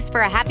happy place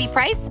for a happy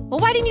price? Well,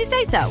 why didn't you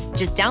say so?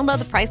 Just download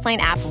the Priceline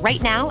app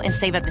right now and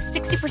save up to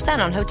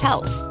 60% on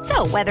hotels.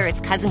 So whether it's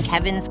Cousin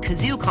Kevin's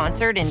Kazoo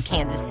Concert in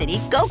Kansas City,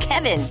 go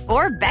Kevin,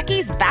 or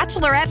Becky's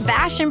Bachelorette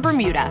Bash in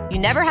Bermuda, you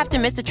never have to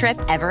miss a trip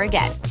ever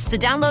again. So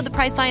download the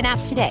Priceline app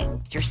today.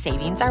 Your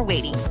savings are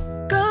waiting.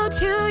 Go to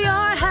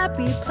your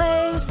happy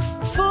place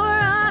for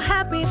a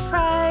happy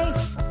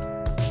price.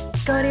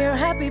 Go to your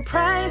happy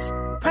price,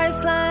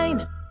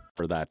 Priceline.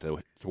 For that to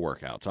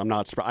work out, so I'm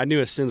not surprised. I knew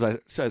as soon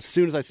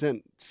as I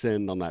sent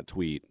send on that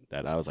tweet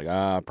that I was like,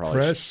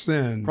 probably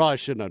send. Probably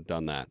shouldn't have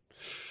done that.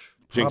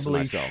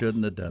 Probably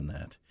shouldn't have done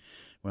that.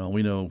 Well,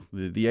 we know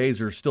the A's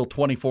are still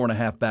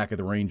 24.5 back of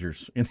the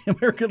Rangers in the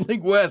American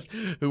League West,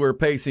 who are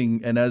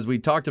pacing. And as we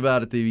talked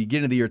about at the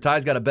beginning of the year,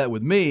 Ty's got a bet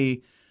with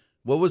me.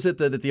 What was it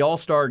that at the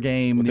All-Star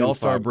game, the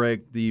All-Star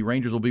break, the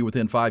Rangers will be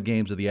within 5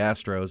 games of the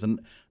Astros?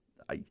 And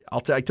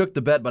I took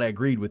the bet, but I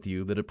agreed with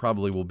you that it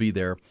probably will be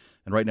there.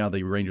 And right now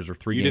the Rangers are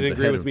 3 games ahead. You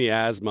didn't agree with me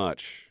as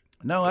much.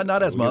 No,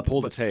 not as much.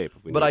 Pull the tape.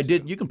 But I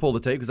did. You can pull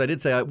the tape because I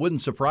did say it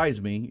wouldn't surprise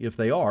me if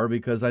they are,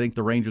 because I think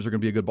the Rangers are going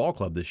to be a good ball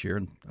club this year.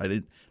 And I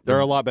did. They're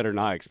a lot better than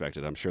I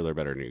expected. I'm sure they're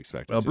better than you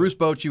expected. Well, Bruce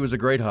Bochy was a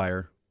great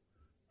hire.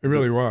 It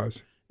really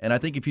was. And I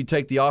think if you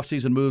take the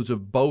offseason moves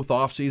of both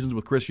offseasons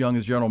with Chris Young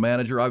as general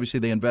manager, obviously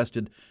they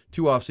invested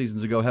 2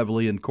 offseasons ago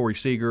heavily in Corey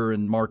Seager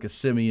and Marcus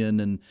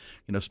Semien,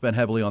 and spent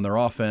heavily on their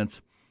offense.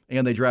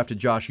 And they drafted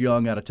Josh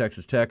Young out of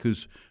Texas Tech,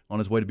 who's on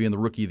his way to being the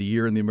Rookie of the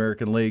Year in the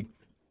American League,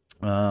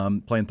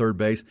 playing third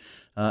base.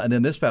 And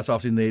then this past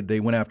offseason, they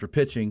went after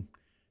pitching,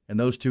 and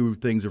those 2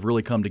 things have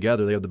really come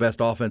together. They have the best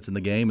offense in the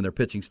game, and their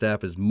pitching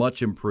staff is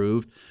much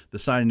improved. The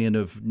signing in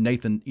of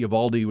Nathan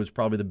Eovaldi was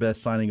probably the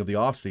best signing of the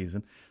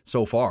offseason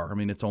so far. I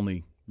mean, it's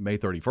only May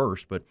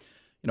 31st, but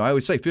I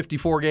always say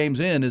 54 games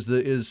in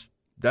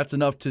that's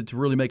enough to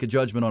really make a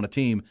judgment on a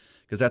team,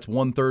 because that's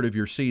 1/3 of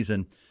your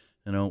season.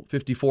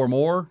 54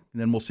 more,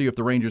 and then we'll see if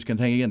the Rangers can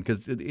hang in,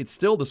 because it's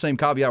still the same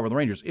caveat with the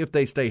Rangers if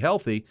they stay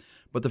healthy.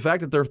 But the fact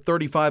that they're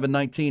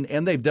 35-19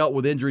 and they've dealt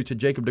with injuries to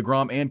Jacob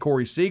deGrom and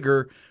Corey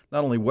Seager,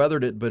 not only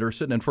weathered it but are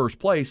sitting in first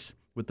place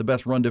with the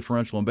best run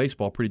differential in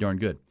baseball, pretty darn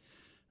good.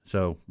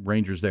 So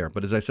Rangers there.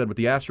 But as I said, with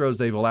the Astros,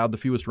 they've allowed the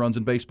fewest runs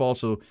in baseball.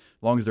 So as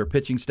long as their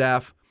pitching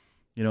staff,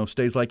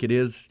 stays like it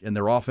is and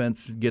their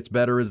offense gets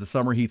better as the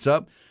summer heats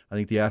up, I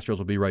think the Astros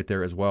will be right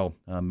there as well.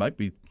 Might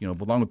be,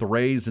 along with the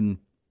Rays and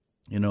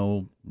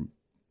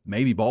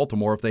maybe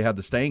Baltimore, if they have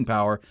the staying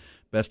power,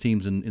 best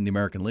teams in the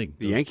American League.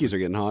 The Yankees are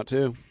getting hot,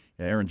 too.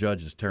 Yeah, Aaron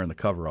Judge is tearing the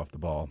cover off the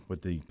ball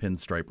with the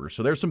pinstripers.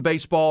 So there's some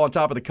baseball on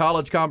top of the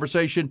college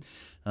conversation.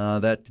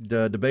 That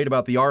debate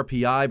about the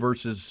RPI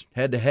versus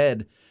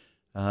head-to-head.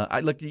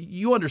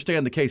 You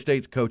understand the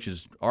K-State's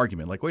coach's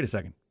argument. Like, wait a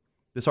second.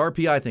 This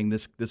RPI thing,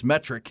 this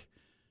metric,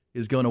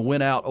 is going to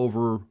win out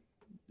over,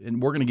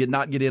 and we're going to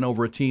not get in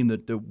over a team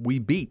that we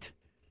beat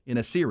in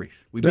a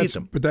series. We beat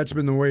them. But that's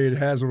been the way it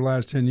has over the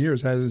last 10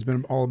 years. It's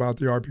been all about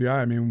the RPI.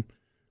 I mean,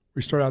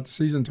 we start out the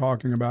season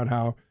talking about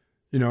how,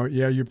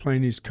 you're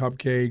playing these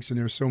cupcakes and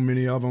there's so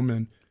many of them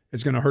and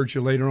it's going to hurt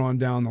you later on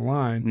down the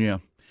line. Yeah,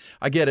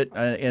 I get it.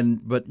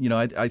 But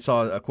I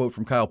saw a quote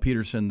from Kyle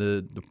Peterson,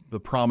 the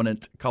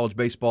prominent college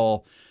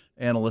baseball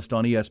analyst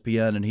on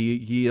ESPN, and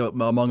he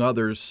among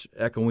others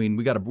echoing,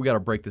 we got to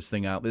break this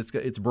thing out.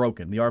 It's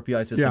broken. The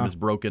RPI system is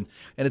broken,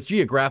 and it's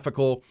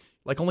geographical.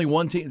 Like only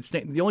one team,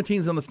 the only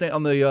teams on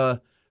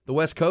the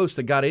West Coast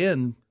that got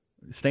in,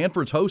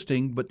 Stanford's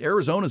hosting, but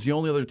Arizona's the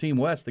only other team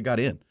West that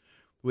got in,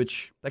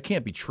 which that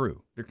can't be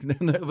true.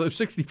 There's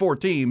 64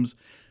 teams.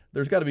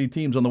 there's got to be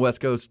teams on the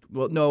West Coast.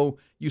 Well, no,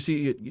 you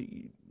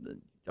see,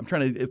 I'm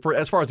trying to,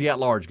 as far as the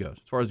at-large goes,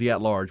 with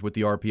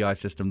the RPI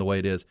system the way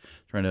it is,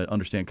 trying to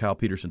understand Kyle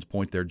Peterson's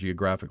point there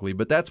geographically.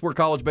 But that's where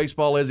college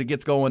baseball is. It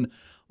gets going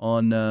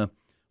on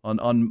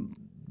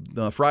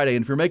Friday.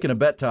 And if you're making a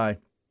bet, Ty,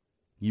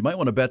 you might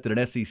want to bet that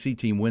an SEC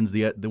team wins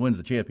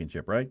the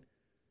championship, right?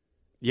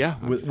 Yeah.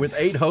 With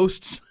 8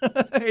 hosts,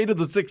 8 of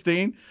the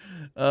 16.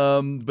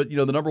 But,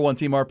 the number one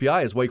team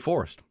RPI is Wake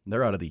Forest.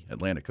 They're out of the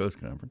Atlantic Coast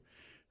Conference.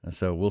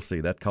 So we'll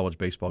see. That college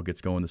baseball gets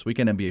going this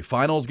weekend. NBA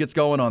Finals gets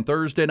going on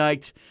Thursday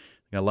night.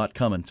 Got a lot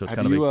coming, so it's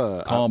kind of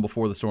a calm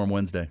before the storm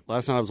Wednesday.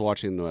 Last night I was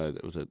watching,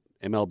 was it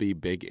MLB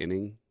Big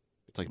Inning?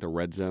 It's like the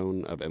red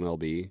zone of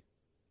MLB.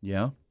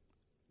 Yeah.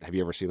 Have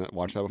you ever seen that?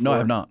 Watched that before? No, I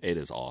have not. It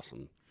is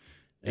awesome.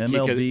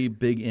 MLB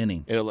Big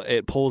Inning.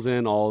 It pulls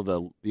in all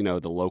the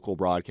the local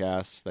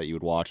broadcasts that you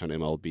would watch on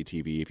MLB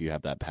TV if you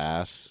have that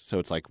pass. So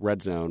it's like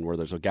red zone where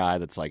there's a guy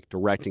that's like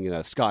directing it,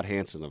 a Scott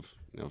Hansen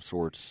of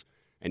sorts.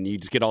 And you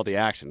just get all the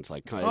action. It's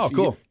like,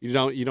 cool. You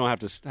don't have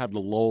to have the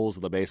lulls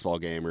of the baseball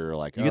game or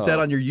like. You get that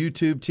on your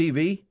YouTube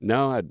TV?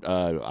 No, I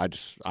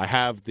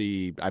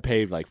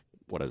paid like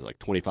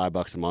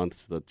 $25 a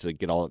month to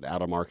get all the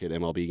out of market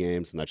MLB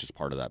games, and that's just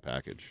part of that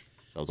package.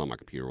 So I was on my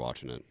computer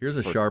watching it. Here's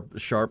a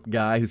sharp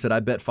guy who said I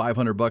bet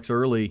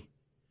 $500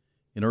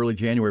 in early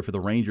January for the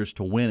Rangers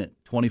to win it,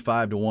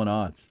 25-1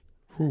 odds.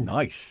 Ooh.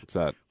 Nice. What's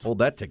that? Hold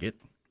that ticket.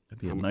 That'd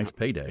be a nice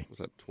payday. Was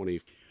that 20?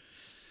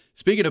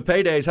 Speaking of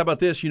paydays, how about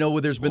this?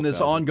 There's been this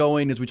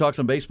ongoing, as we talk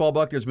some baseball,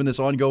 Buck, there's been this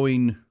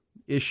ongoing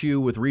issue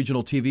with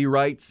regional TV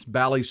rights,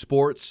 Bally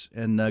Sports,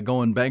 and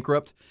going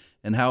bankrupt,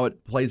 and how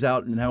it plays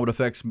out and how it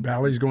affects.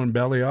 Bally's going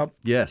belly up?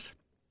 Yes.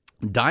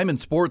 Diamond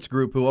Sports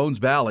Group, who owns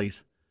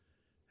Bally's,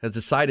 has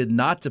decided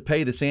not to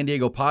pay the San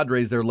Diego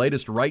Padres their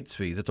latest rights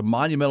fees. It's a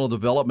monumental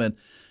development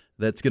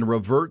that's going to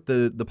revert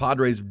the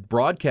Padres'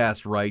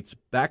 broadcast rights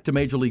back to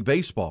Major League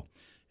Baseball.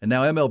 And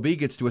now MLB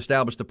gets to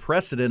establish the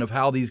precedent of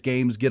how these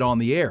games get on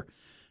the air.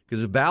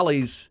 Because if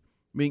Bally's,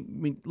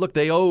 look,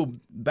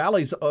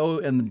 Bally's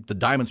and the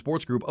Diamond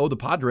Sports Group owe the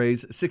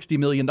Padres $60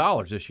 million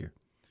this year.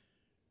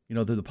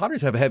 The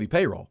Padres have a heavy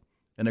payroll.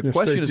 And the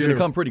question is going to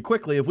come pretty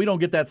quickly. If we don't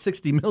get that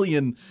 $60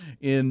 million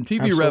in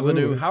TV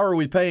revenue, how are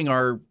we paying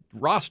our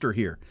roster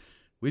here?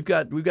 We've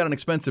got an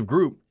expensive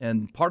group,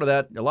 and a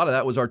lot of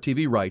that was our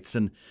TV rights.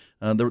 And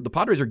the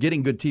Padres are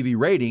getting good TV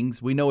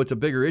ratings. We know it's a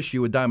bigger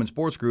issue with Diamond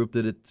Sports Group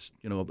that it's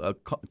a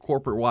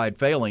corporate-wide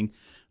failing.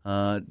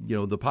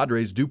 The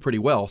Padres do pretty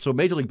well. So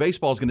Major League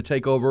Baseball is going to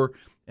take over,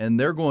 and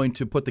they're going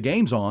to put the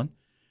games on,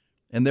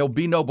 and there'll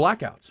be no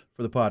blackouts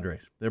for the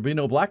Padres. There'll be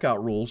no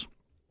blackout rules.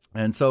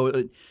 And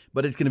so,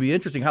 but it's going to be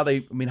interesting how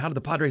do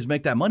the Padres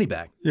make that money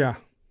back? Yeah.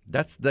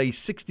 That's the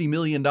 $60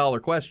 million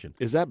question.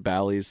 Is that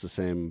Bally's the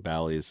same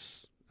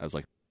Bally's as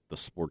like the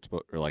sports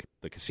book or like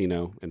the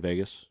casino in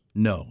Vegas?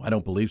 No, I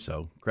don't believe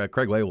so.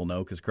 Craig Way will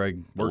know because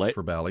Craig works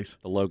for Bally's.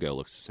 The logo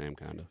looks the same,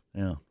 kind of.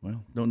 Yeah,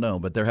 well, don't know,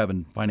 but they're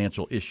having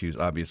financial issues,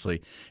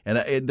 obviously.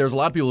 And there's a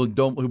lot of people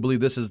who believe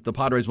the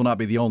Padres will not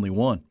be the only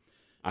one.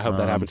 I hope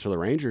that happens for the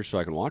Rangers so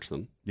I can watch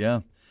them.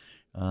 Yeah.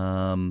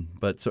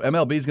 But so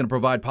MLB is going to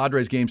provide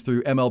Padres games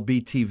through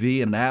MLB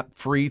TV and an app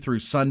free through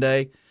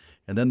Sunday,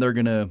 and then they're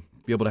going to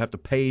be able to have to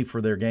pay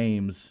for their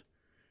games,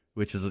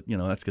 which is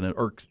that's going to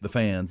irk the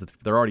fans.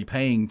 They're already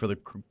paying for the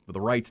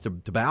rights to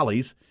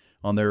Bally's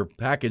on their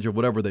package of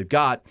whatever they've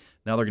got.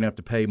 Now they're going to have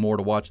to pay more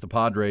to watch the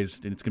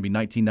Padres, and it's going to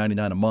be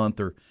 $19.99 a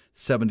month or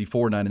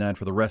 $74.99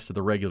 for the rest of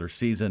the regular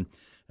season.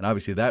 And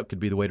obviously that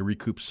could be the way to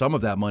recoup some of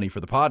that money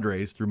for the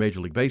Padres through Major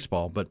League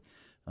Baseball. But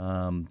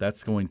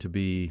that's going to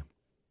be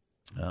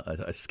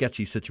a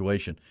sketchy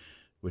situation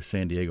with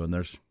San Diego. And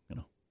there's,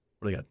 what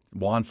do they got?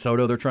 Juan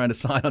Soto they're trying to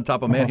sign on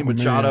top of Manny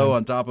Machado,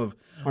 on top of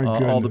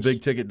all the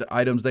big-ticket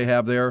items they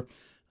have there.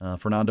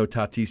 Fernando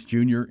Tatis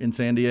Jr. in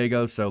San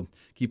Diego. So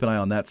keep an eye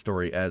on that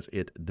story as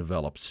it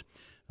develops.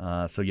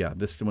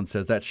 This one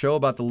says, that show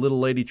about the little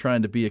lady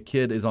trying to be a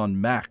kid is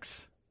on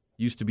Max.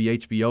 Used to be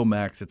HBO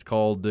Max. It's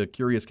called The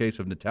Curious Case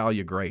of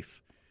Natalia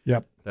Grace.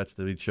 Yep. That's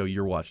the show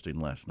you're watching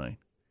last night.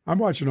 I'm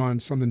watching on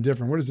something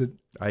different. What is it?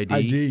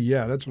 ID?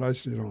 Yeah, that's what I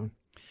see it on.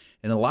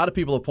 And a lot of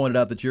people have pointed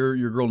out that your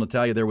girl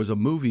Natalia, there was a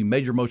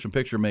major motion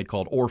picture made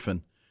called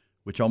Orphan,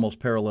 which almost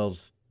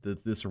parallels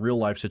this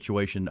real-life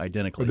situation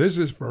identically. But this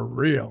is for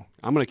real.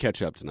 I'm going to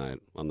catch up tonight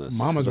on this.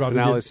 Mama's about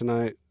finales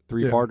tonight,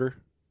 3-parter.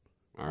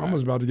 Yeah.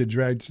 Mama's about to get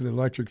dragged to the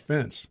electric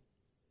fence.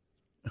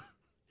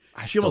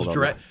 She almost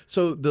dragged.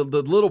 So the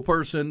little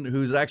person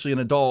who's actually an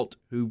adult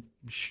who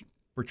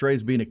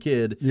portrays being a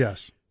kid.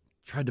 Yes.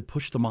 Tried to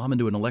push the mom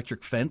into an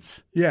electric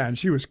fence. Yeah, and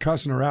she was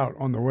cussing her out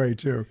on the way,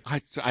 too.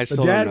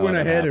 The dad went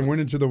ahead and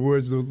went into the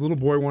woods. The little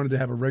boy wanted to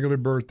have a regular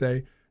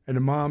birthday, and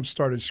the mom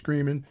started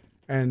screaming,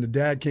 and the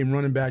dad came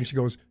running back, and she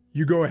goes,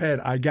 "You go ahead.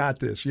 I got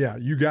this. Yeah,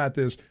 you got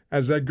this."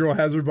 As that girl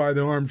has her by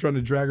the arm trying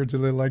to drag her to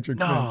the electric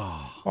fence.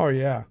 Oh,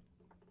 yeah.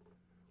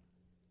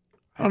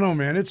 I don't know,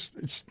 man. It's.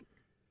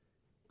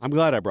 I'm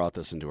glad I brought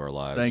this into our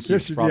lives. Thank you.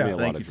 It's brought me a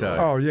lot of joy.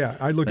 Oh, yeah.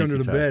 I look under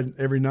the bed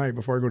every night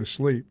before I go to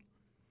sleep,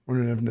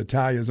 wondering if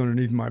Natalia's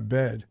underneath my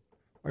bed,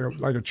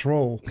 like a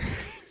troll.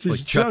 She's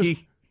like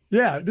Chucky?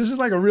 Yeah, this is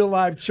like a real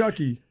live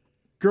Chucky.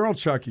 Girl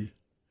Chucky.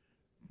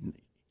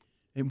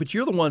 But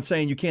you're the one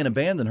saying you can't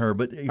abandon her.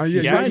 But if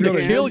she's yeah, trying to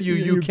really kill you,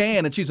 you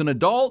can. And she's an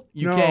adult,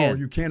 you can. No,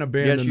 you can't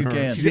abandon her.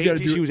 Yes, you can.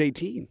 She's 18. She was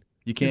 18.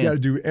 You can. You got to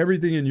do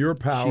everything in your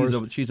powers.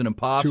 She's an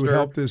imposter. To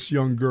help this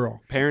young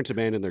girl. Parents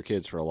abandon their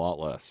kids for a lot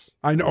less.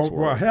 I know.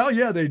 Well, hell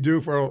yeah, they do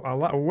for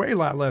a way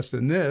less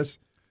than this.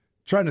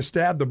 Trying to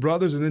stab the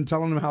brothers and then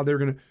telling them how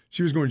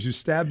she was going to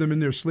stab them in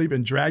their sleep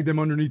and drag them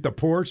underneath the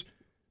porch.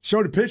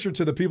 Showed a picture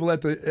to the people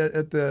at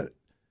the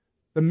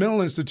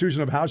mental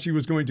institution of how she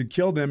was going to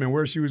kill them and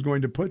where she was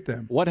going to put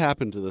them. What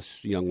happened to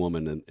this young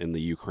woman in the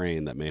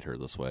Ukraine that made her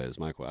this way? Is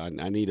my question.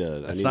 I need a.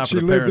 That's not for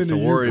the parents to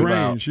worry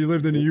about. She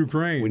lived in the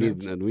Ukraine. We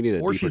need a.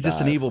 Or she's just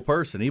dive. an evil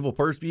person.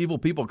 Evil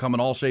people come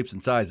in all shapes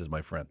and sizes,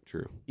 my friend.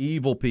 True.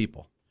 Evil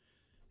people,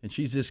 and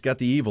she's just got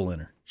the evil in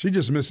her. She's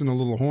just missing the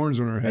little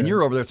horns on her head. And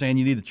you're over there saying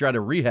you need to try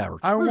to rehab her.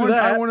 I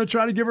want to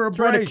try to give her a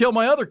break. Try to kill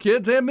my other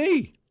kids and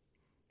me.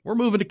 We're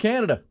moving to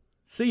Canada.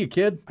 See you,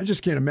 kid. I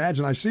just can't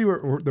imagine. I see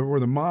where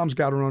the mom's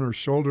got her on her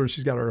shoulder, and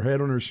she's got her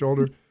head on her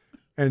shoulder,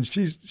 and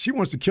she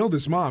wants to kill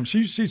this mom.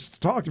 She's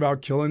talked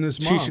about killing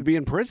this mom. She should be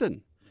in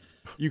prison.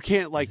 You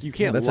can't that's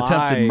lie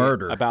attempted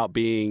murder. about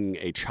being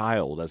a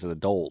child as an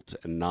adult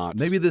and not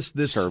maybe this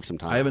serve some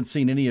time. I haven't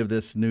seen any of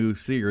this new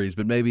series,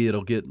 but maybe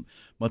it'll get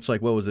much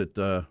like what was it?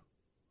 Who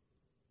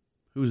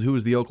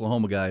was the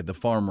Oklahoma guy, the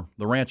farmer,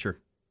 the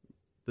rancher,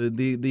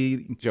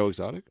 the Joe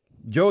Exotic.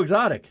 Joe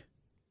Exotic,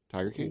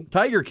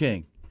 Tiger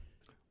King.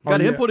 Got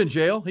him put in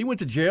jail. He went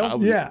to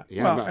jail. Yeah.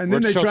 Well, and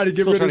then they try to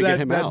get rid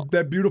of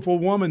that beautiful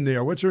woman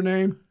there. What's her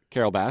name?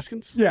 Carol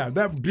Baskins? Yeah,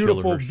 that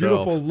beautiful,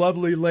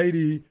 lovely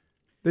lady.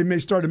 They may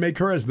start to make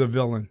her as the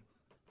villain.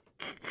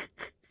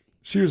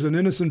 She was an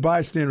innocent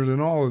bystander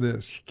in all of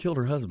this. She killed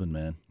her husband,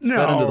 man. No.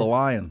 Fed into the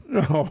lion.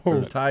 No.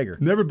 Or the tiger.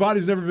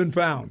 Body's never been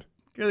found.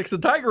 Because the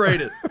tiger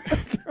ate it.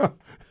 How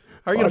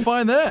are you going to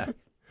find that?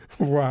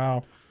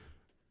 Wow.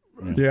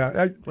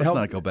 Yeah, let's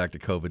not go back to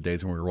COVID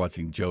days when we were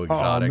watching Joe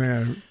Exotic. Oh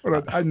man,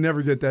 I'd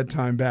never get that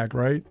time back.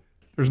 Right?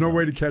 There's no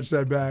way to catch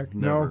that back.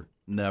 Never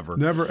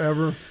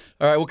ever.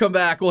 All right, we'll come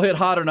back. We'll hit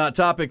hot or not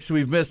topics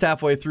we've missed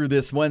halfway through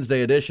this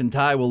Wednesday edition.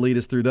 Ty will lead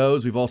us through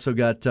those. We've also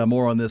got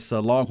more on this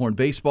Longhorn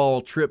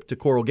baseball trip to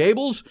Coral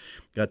Gables.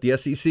 Got the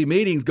SEC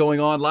meetings going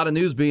on. A lot of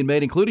news being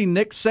made, including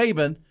Nick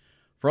Saban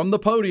from the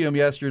podium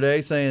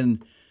yesterday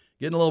saying,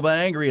 getting a little bit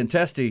angry and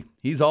testy.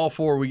 He's all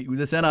for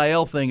this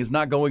NIL thing is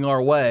not going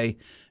our way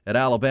at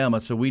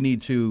Alabama, so we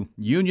need to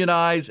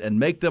unionize and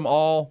make them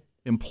all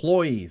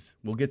employees.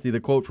 We'll get to the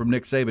quote from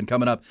Nick Saban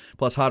coming up,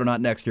 plus hot or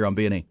not next year on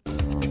B&E.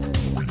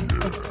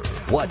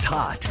 What's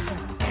hot?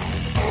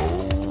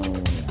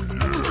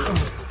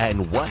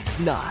 And what's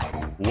not?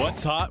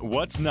 What's hot,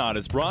 what's not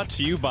is brought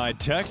to you by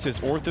Texas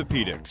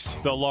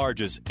Orthopedics, the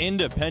largest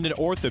independent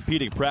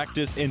orthopedic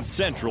practice in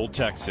Central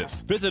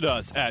Texas. Visit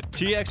us at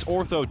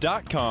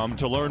txortho.com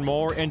to learn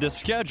more and to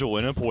schedule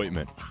an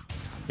appointment.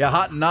 Yeah,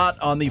 hot and not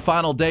on the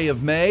final day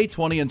of May,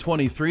 20 and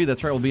 23.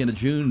 That's right, we'll be into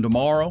June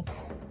tomorrow.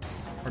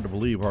 Hard to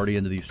believe we're already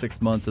into the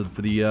 6 months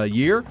for the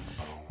year.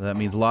 That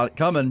means a lot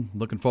coming.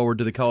 Looking forward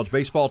to the college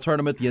baseball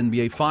tournament, the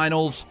NBA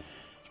Finals,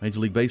 Major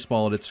League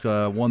Baseball at its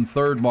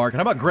 1/3 mark. And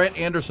how about Grant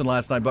Anderson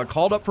last night? But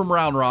called up from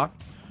Round Rock.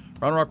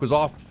 Round Rock was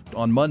off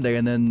on Monday,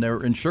 and then they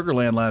were in Sugar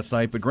Land last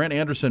night. But Grant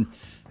Anderson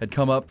had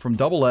come up from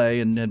Double-A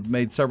and had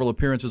made several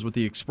appearances with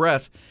the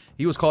Express.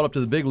 He was called up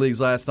to the big leagues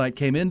last night,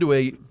 came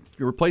into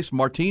replaced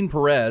Martin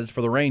Perez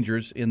for the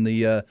Rangers in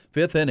the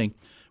fifth inning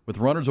with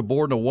runners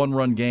aboard in a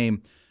one-run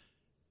game.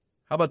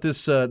 How about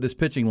this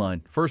pitching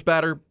line? First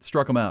batter,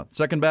 struck him out.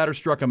 Second batter,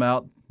 struck him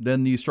out.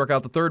 Then he struck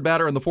out the third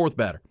batter and the fourth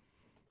batter.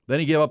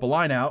 Then he gave up a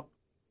line out,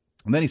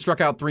 and then he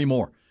struck out 3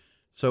 more.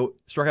 So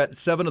struck out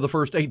 7 of the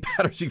first 8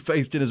 batters he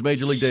faced in his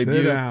Major League debut.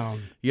 Sit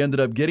down. He ended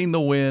up getting the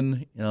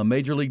win,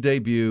 Major League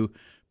debut.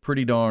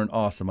 Pretty darn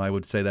awesome. I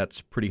would say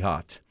that's pretty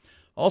hot.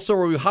 Also,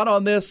 are we hot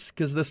on this?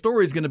 Because the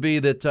story is going to be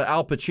that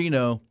Al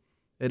Pacino,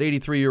 at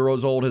 83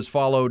 years old, has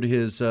followed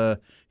his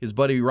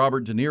buddy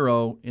Robert De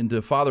Niro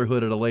into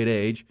fatherhood at a late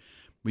age.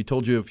 We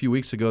told you a few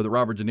weeks ago that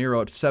Robert De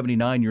Niro, at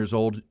 79 years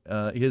old,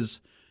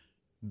 his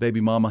baby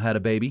mama had a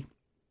baby.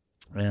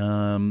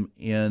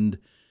 And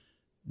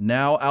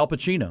now Al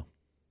Pacino,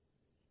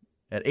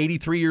 at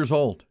 83 years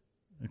old,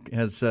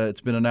 has it's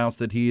been announced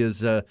that he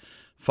is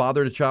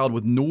fathered a child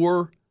with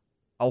Noor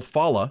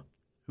Alfallah,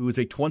 who is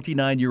a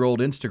 29-year-old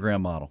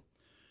Instagram model.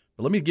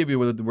 But let me give you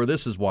where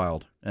this is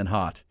wild and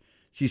hot.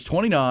 She's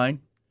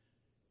 29.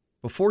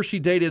 Before she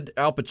dated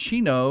Al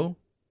Pacino,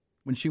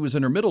 when she was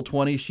in her middle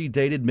 20s, she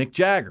dated Mick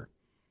Jagger,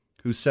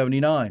 who's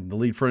 79, the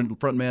lead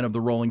frontman of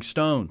the Rolling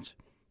Stones.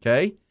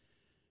 Okay?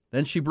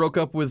 Then she broke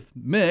up with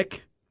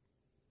Mick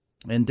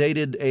and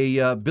dated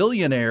a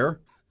billionaire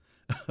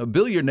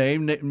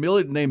named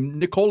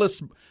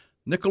Nicholas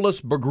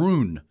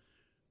Bergroon,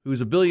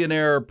 who's a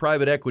billionaire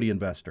private equity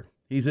investor.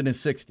 He's in his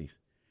 60s.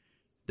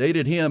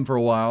 Dated him for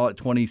a while at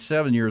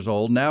 27 years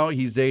old. Now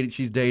she's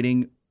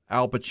dating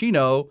Al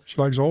Pacino. She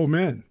likes old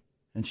men.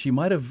 And she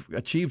might have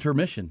achieved her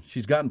mission.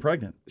 She's gotten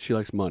pregnant. She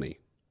likes money.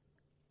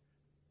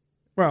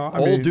 Well,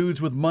 old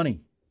dudes with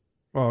money.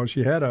 Well,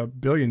 she had a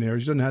billionaire.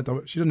 She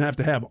doesn't have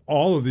to have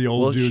all of the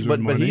old dudes with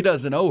money. But he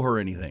doesn't owe her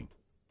anything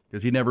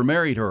because he never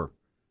married her.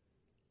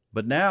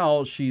 But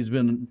now she's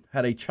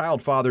had a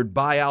child fathered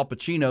by Al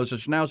Pacino, so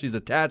now she's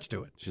attached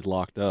to it. She's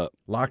locked up.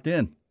 Locked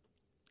in.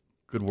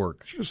 Good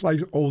work. She just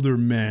likes older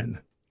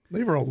men.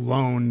 Leave her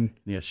alone.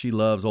 Yeah, she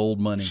loves old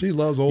money. She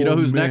loves old men. You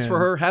know who's next for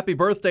her? Happy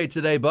birthday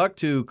today, Buck,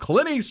 to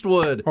Clint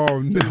Eastwood. Oh,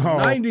 no. Who's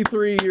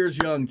 93 years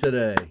young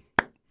today.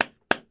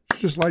 She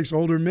just likes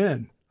older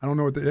men. I don't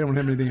know they don't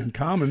have anything in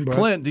common, but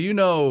Clint, do you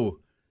know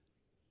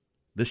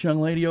this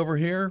young lady over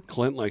here?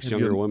 Clint likes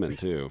younger women,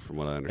 too, from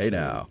what I understand. Hey,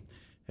 now.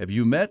 Have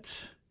you met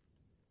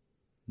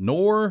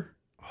Noor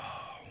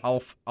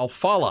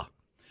Alfallah?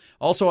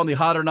 Also on the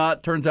Hot or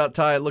Not, turns out,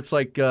 Ty, it looks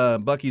like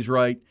Bucky's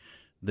right.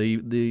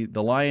 The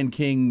Lion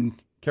King,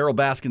 Carol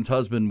Baskin's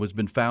husband, was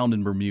been found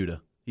in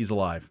Bermuda. He's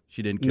alive.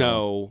 She didn't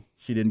kill him.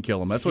 She didn't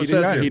kill him. That's what it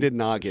says here. He did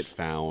not get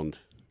found.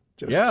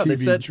 just TV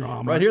they said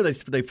drama. Right here,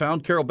 they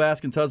found Carol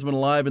Baskin's husband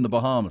alive in the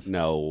Bahamas.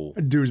 No.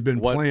 That dude's been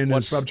playing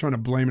this. Stop trying to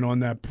blame it on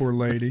that poor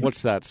lady.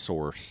 What's that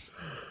source?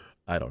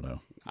 I don't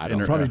know. Probably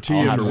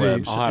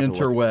TMZ. Interwebs.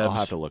 I'll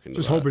have to look into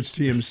Just that. hope it's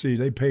TMZ.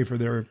 They pay for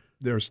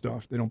their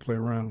stuff. They don't play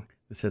around.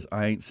 It says,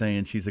 I ain't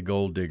saying she's a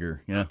gold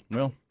digger. Yeah,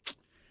 well,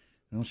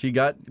 she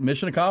got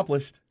mission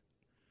accomplished.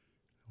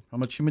 How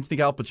much you think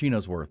Al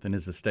Pacino's worth in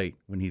his estate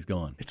when he's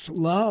gone? It's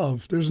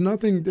love. There's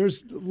nothing.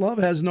 There's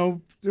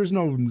no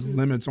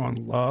limits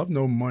on love.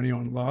 No money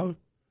on love.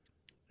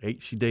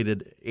 She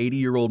dated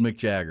 80-year-old Mick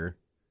Jagger.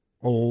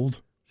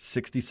 Old.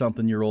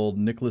 60-something-year-old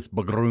Nicholas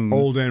Bagroom.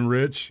 Old and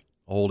rich.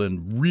 Old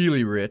and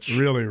really rich.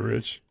 Really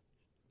rich.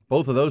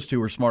 Both of those two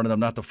were smart enough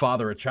not to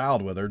father a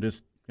child with her.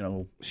 Just,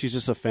 She's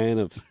just a fan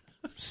of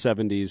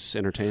 70s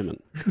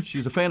entertainment.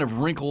 She's a fan of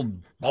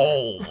wrinkled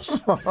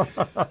balls.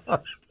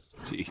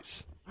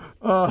 Jeez.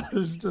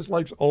 It's just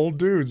likes old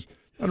dudes.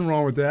 Nothing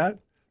wrong with that.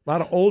 A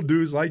lot of old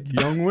dudes like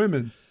young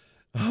women.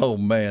 Oh,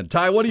 man.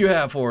 Ty, what do you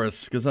have for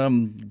us? Because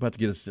I'm about to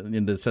get us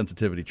into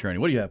sensitivity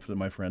training. What do you have for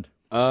my friend?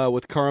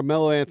 With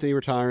Carmelo Anthony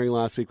retiring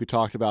last week, we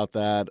talked about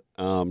that.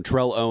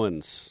 Terrell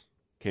Owens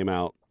came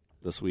out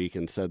this week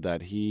and said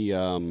that he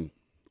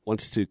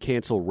wants to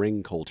cancel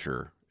ring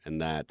culture and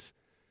that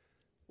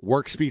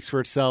work speaks for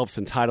itself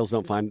and titles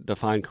don't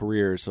define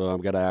careers. So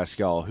I'm going to ask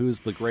y'all, who's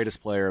the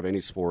greatest player of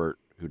any sport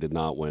who did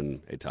not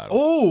win a title?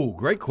 Oh,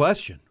 great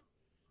question.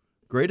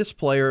 Greatest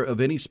player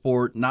of any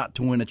sport not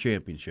to win a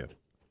championship.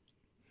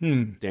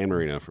 Dan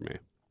Marino for me.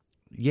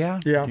 Yeah.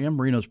 Dan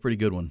Marino's a pretty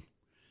good one.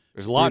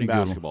 There's a lot in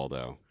basketball,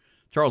 though.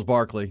 Charles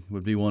Barkley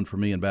would be one for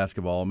me in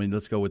basketball. I mean,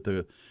 let's go with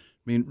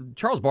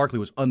Charles Barkley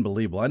was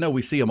unbelievable. I know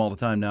we see him all the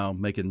time now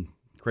making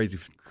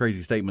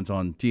crazy statements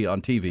on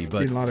TV,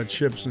 but a lot of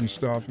chips and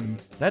stuff. And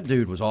that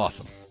dude was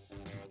awesome.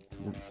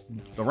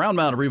 The round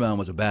mound rebound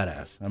was a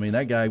badass. I mean,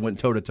 that guy went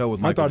toe-to-toe with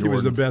Michael Jordan. I thought he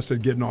was the best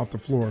at getting off the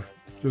floor,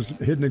 just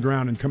hitting the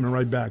ground and coming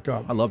right back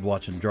up. I loved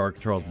watching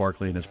Charles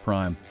Barkley in his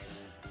prime.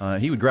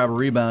 He would grab a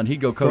rebound,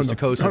 he'd go coast to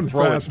coast and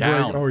throw it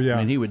down. Oh, yeah.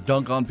 And he would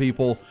dunk on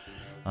people.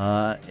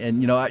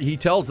 He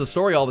tells the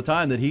story all the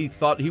time that he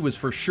thought he was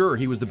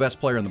the best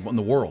player in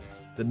the world,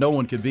 that no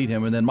one could beat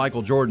him. And then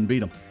Michael Jordan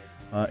beat him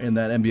in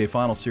that NBA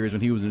Finals series when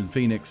he was in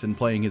Phoenix and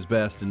playing his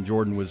best, and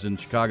Jordan was in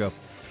Chicago.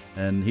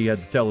 And he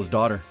had to tell his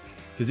daughter,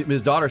 because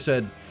his daughter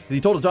said,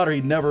 he told his daughter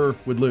he never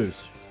would lose.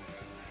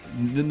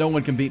 No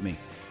one can beat me.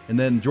 And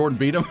then Jordan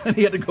beat him, and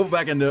he had to go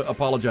back and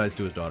apologize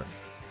to his daughter.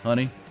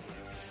 Honey,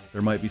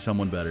 there might be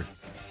someone better.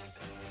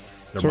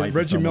 So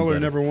Reggie Miller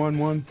never won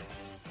one?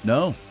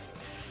 No.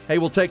 Hey,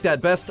 we'll take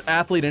that best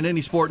athlete in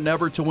any sport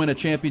never to win a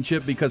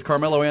championship because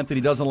Carmelo Anthony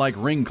doesn't like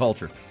ring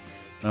culture.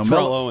 Now,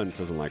 Terrell Owens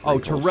doesn't like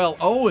ring culture. Terrell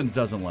Owens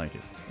doesn't like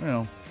it.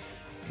 Well,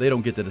 they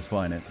don't get to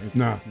define it.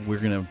 No. We're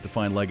going to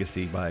define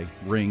legacy by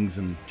rings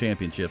and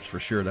championships for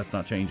sure. That's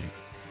not changing.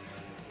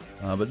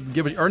 But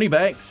give it Ernie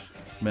Banks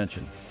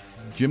mentioned.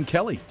 Jim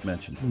Kelly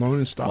mentioned. Malone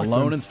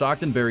and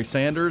Stockton. Barry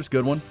Sanders,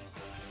 good one.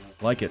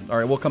 Like it. All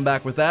right, we'll come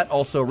back with that.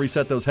 Also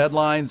reset those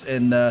headlines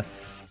and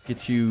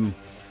get you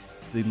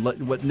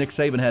what Nick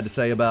Saban had to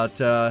say about,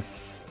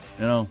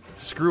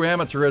 screw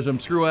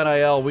amateurism, screw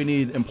NIL. We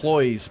need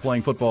employees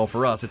playing football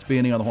for us. It's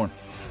B&E on the Horn.